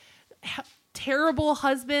this terrible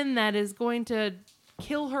husband that is going to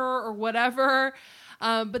kill her or whatever.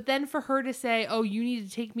 But then for her to say, oh, you need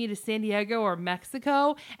to take me to San Diego or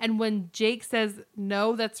Mexico. And when Jake says,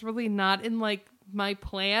 no, that's really not in like my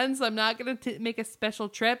plans. I'm not going to make a special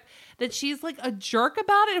trip. That she's like a jerk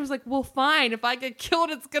about it. It was like, well, fine. If I get killed,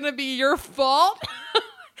 it's going to be your fault.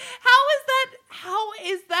 How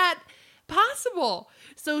is that possible?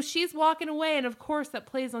 So she's walking away. And of course that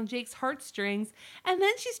plays on Jake's heartstrings. And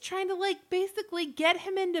then she's trying to like basically get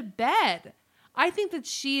him into bed. I think that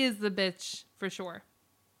she is the bitch for sure.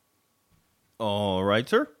 All right,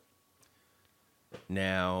 sir.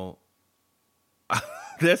 Now,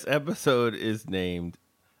 this episode is named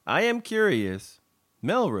I Am Curious,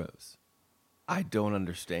 Melrose. I don't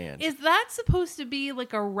understand. Is that supposed to be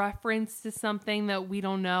like a reference to something that we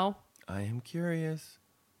don't know? I Am Curious,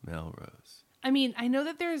 Melrose. I mean, I know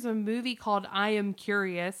that there's a movie called I Am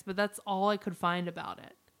Curious, but that's all I could find about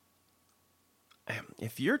it.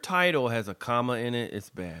 If your title has a comma in it,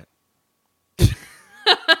 it's bad.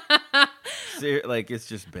 Like, it's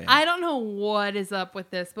just bad. I don't know what is up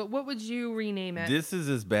with this, but what would you rename it? This is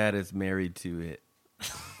as bad as Married to It.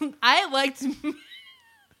 I liked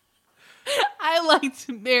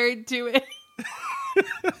Married to It.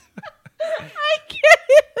 I can't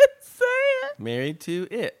even say it. Married to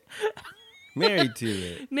It. Married to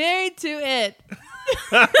It. Married to It.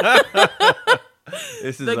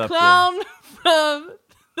 This is the up clown there. From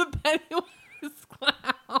the Pennywise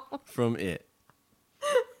Clown. From It.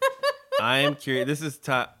 I Am Curious. This is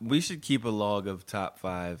top. We should keep a log of top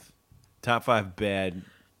five bad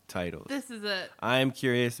titles. This is it. I Am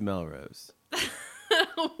Curious, Melrose.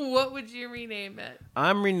 What would you rename it?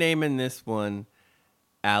 I'm renaming this one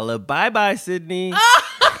Alibi Bye Sydney.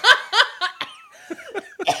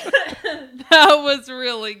 That was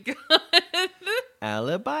really good.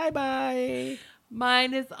 Alibi Bye.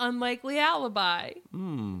 Mine is Unlikely Alibi.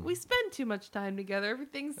 Mm. We spend too much time together.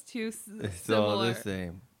 Everything's too similar. It's all the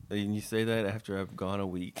same. And you say that after I've gone a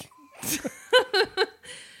week.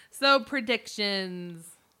 So predictions.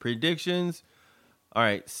 All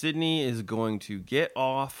right. Sydney is going to get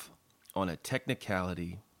off on a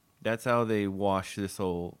technicality. That's how they wash this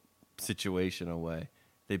whole situation away.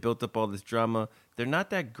 They built up all this drama. They're not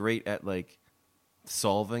that great at like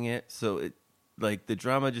solving it. So it, like the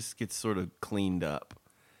drama just gets sort of cleaned up.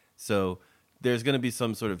 So there's going to be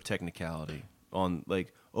some sort of technicality on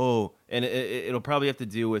like, oh, and it'll probably have to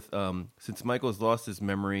deal with, since Michael's lost his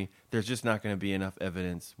memory, there's just not going to be enough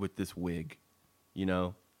evidence with this wig. You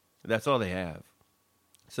know, that's all they have.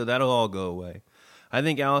 So that'll all go away. I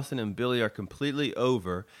think Allison and Billy are completely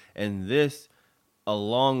over. And this,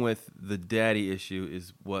 along with the daddy issue,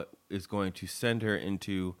 is what is going to send her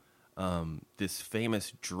into this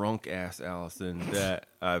famous drunk ass Allison that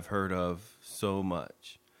I've heard of so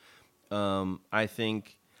much. I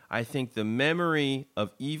think the memory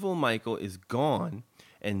of evil Michael is gone,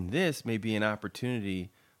 and this may be an opportunity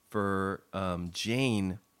for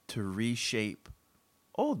Jane to reshape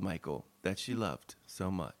old Michael that she loved so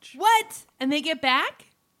much. What? And they get back?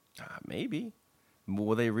 Maybe.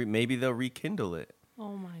 Will they? Maybe they'll rekindle it.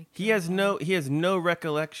 Oh my God. He has no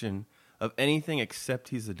recollection of anything except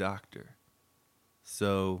he's a doctor.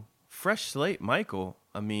 So fresh slate, Michael.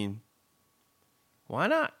 I mean, why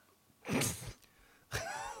not?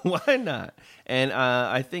 Why not? And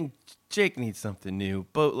I think Jake needs something new.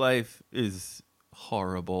 Boat life is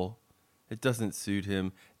horrible. It doesn't suit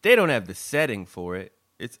him. They don't have the setting for it.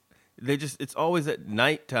 It's always at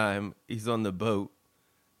nighttime. He's on the boat.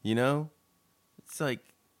 You know, it's like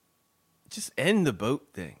just end the boat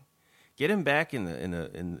thing. Get him back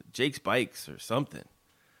in Jake's bikes or something.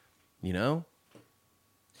 You know,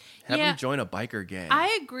 have him join a biker gang.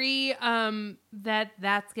 I agree that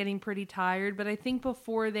that's getting pretty tired, but I think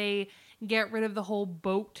before they get rid of the whole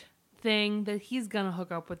boat thing, that he's gonna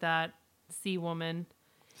hook up with that sea woman.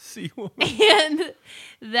 And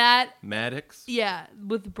that Maddox. Yeah,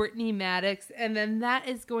 with Brittany Maddox. And then that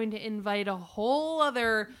is going to invite a whole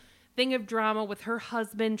other thing of drama with her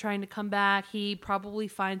husband trying to come back. He probably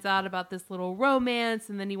finds out about this little romance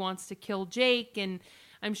and then he wants to kill Jake. And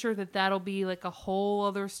I'm sure that that'll be like a whole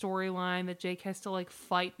other storyline that Jake has to like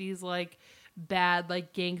fight these like bad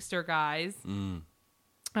like gangster guys.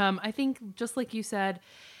 I think just like you said,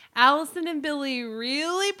 Allison and Billy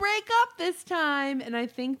really break up this time, and I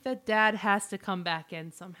think that Dad has to come back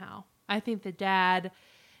in somehow. I think that Dad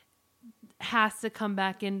has to come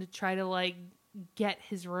back in to try to like get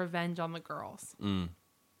his revenge on the girls.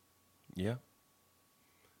 Yeah.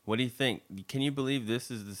 What do you think? Can you believe this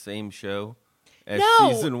is the same show as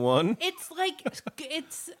No. season 1? It's like,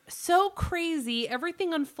 it's so crazy.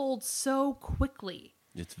 Everything unfolds so quickly.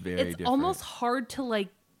 It's very It's different. almost hard to like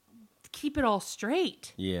keep it all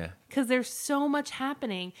straight. Yeah. Because there's so much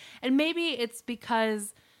happening. And maybe it's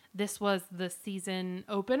because this was the season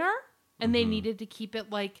opener and they needed to keep it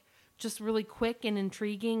like just really quick and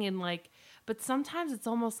intriguing and like, but sometimes it's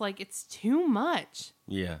almost like it's too much.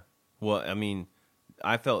 Yeah. Well, I mean,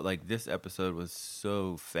 I felt like this episode was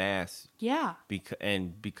so fast. Yeah.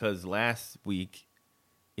 Because last week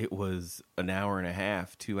it was an hour and a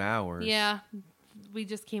half, 2 hours. Yeah. We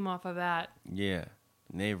just came off of that. Yeah.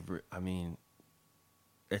 I mean,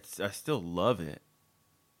 I still love it.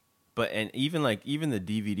 But even the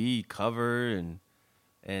DVD cover and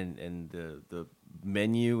the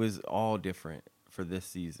menu is all different for this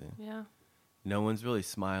season. Yeah. No one's really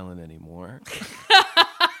smiling anymore.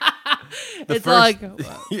 It's like,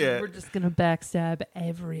 yeah. we're just going to backstab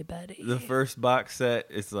everybody. The first box set,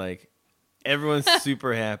 it's like everyone's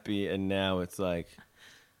super happy, and now it's like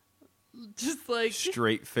just like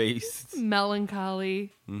straight faced.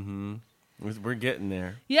 melancholy. Mm-hmm. We're getting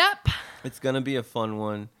there. Yep. It's gonna be a fun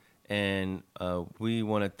one, and we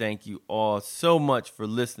want to thank you all so much for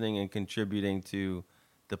listening and contributing to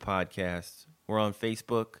the podcast. We're on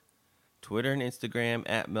Facebook, Twitter, and Instagram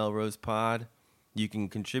at Melrose Pod. You can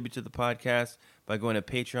contribute to the podcast by going to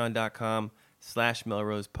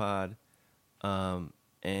patreon.com/MelrosePod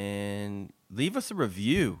and leave us a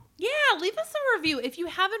review. Yeah, leave us a review. If you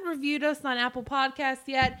haven't reviewed us on Apple Podcasts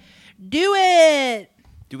yet, do it.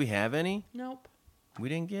 Do we have any? Nope. We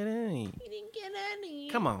didn't get any. We didn't get any.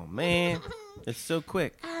 Come on, man. It's so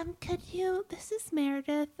quick. This is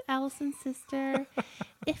Meredith, Allison's sister.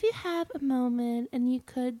 If you have a moment and you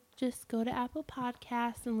could just go to Apple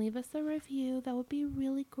Podcasts and leave us a review, that would be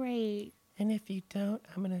really great. And if you don't,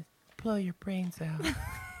 I'm going to blow your brains out.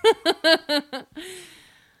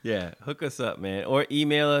 Yeah, hook us up, man. Or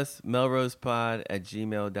email us,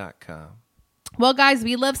 melrosepod@gmail.com. Well, guys,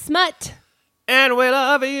 we love smut. And we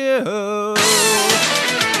love you.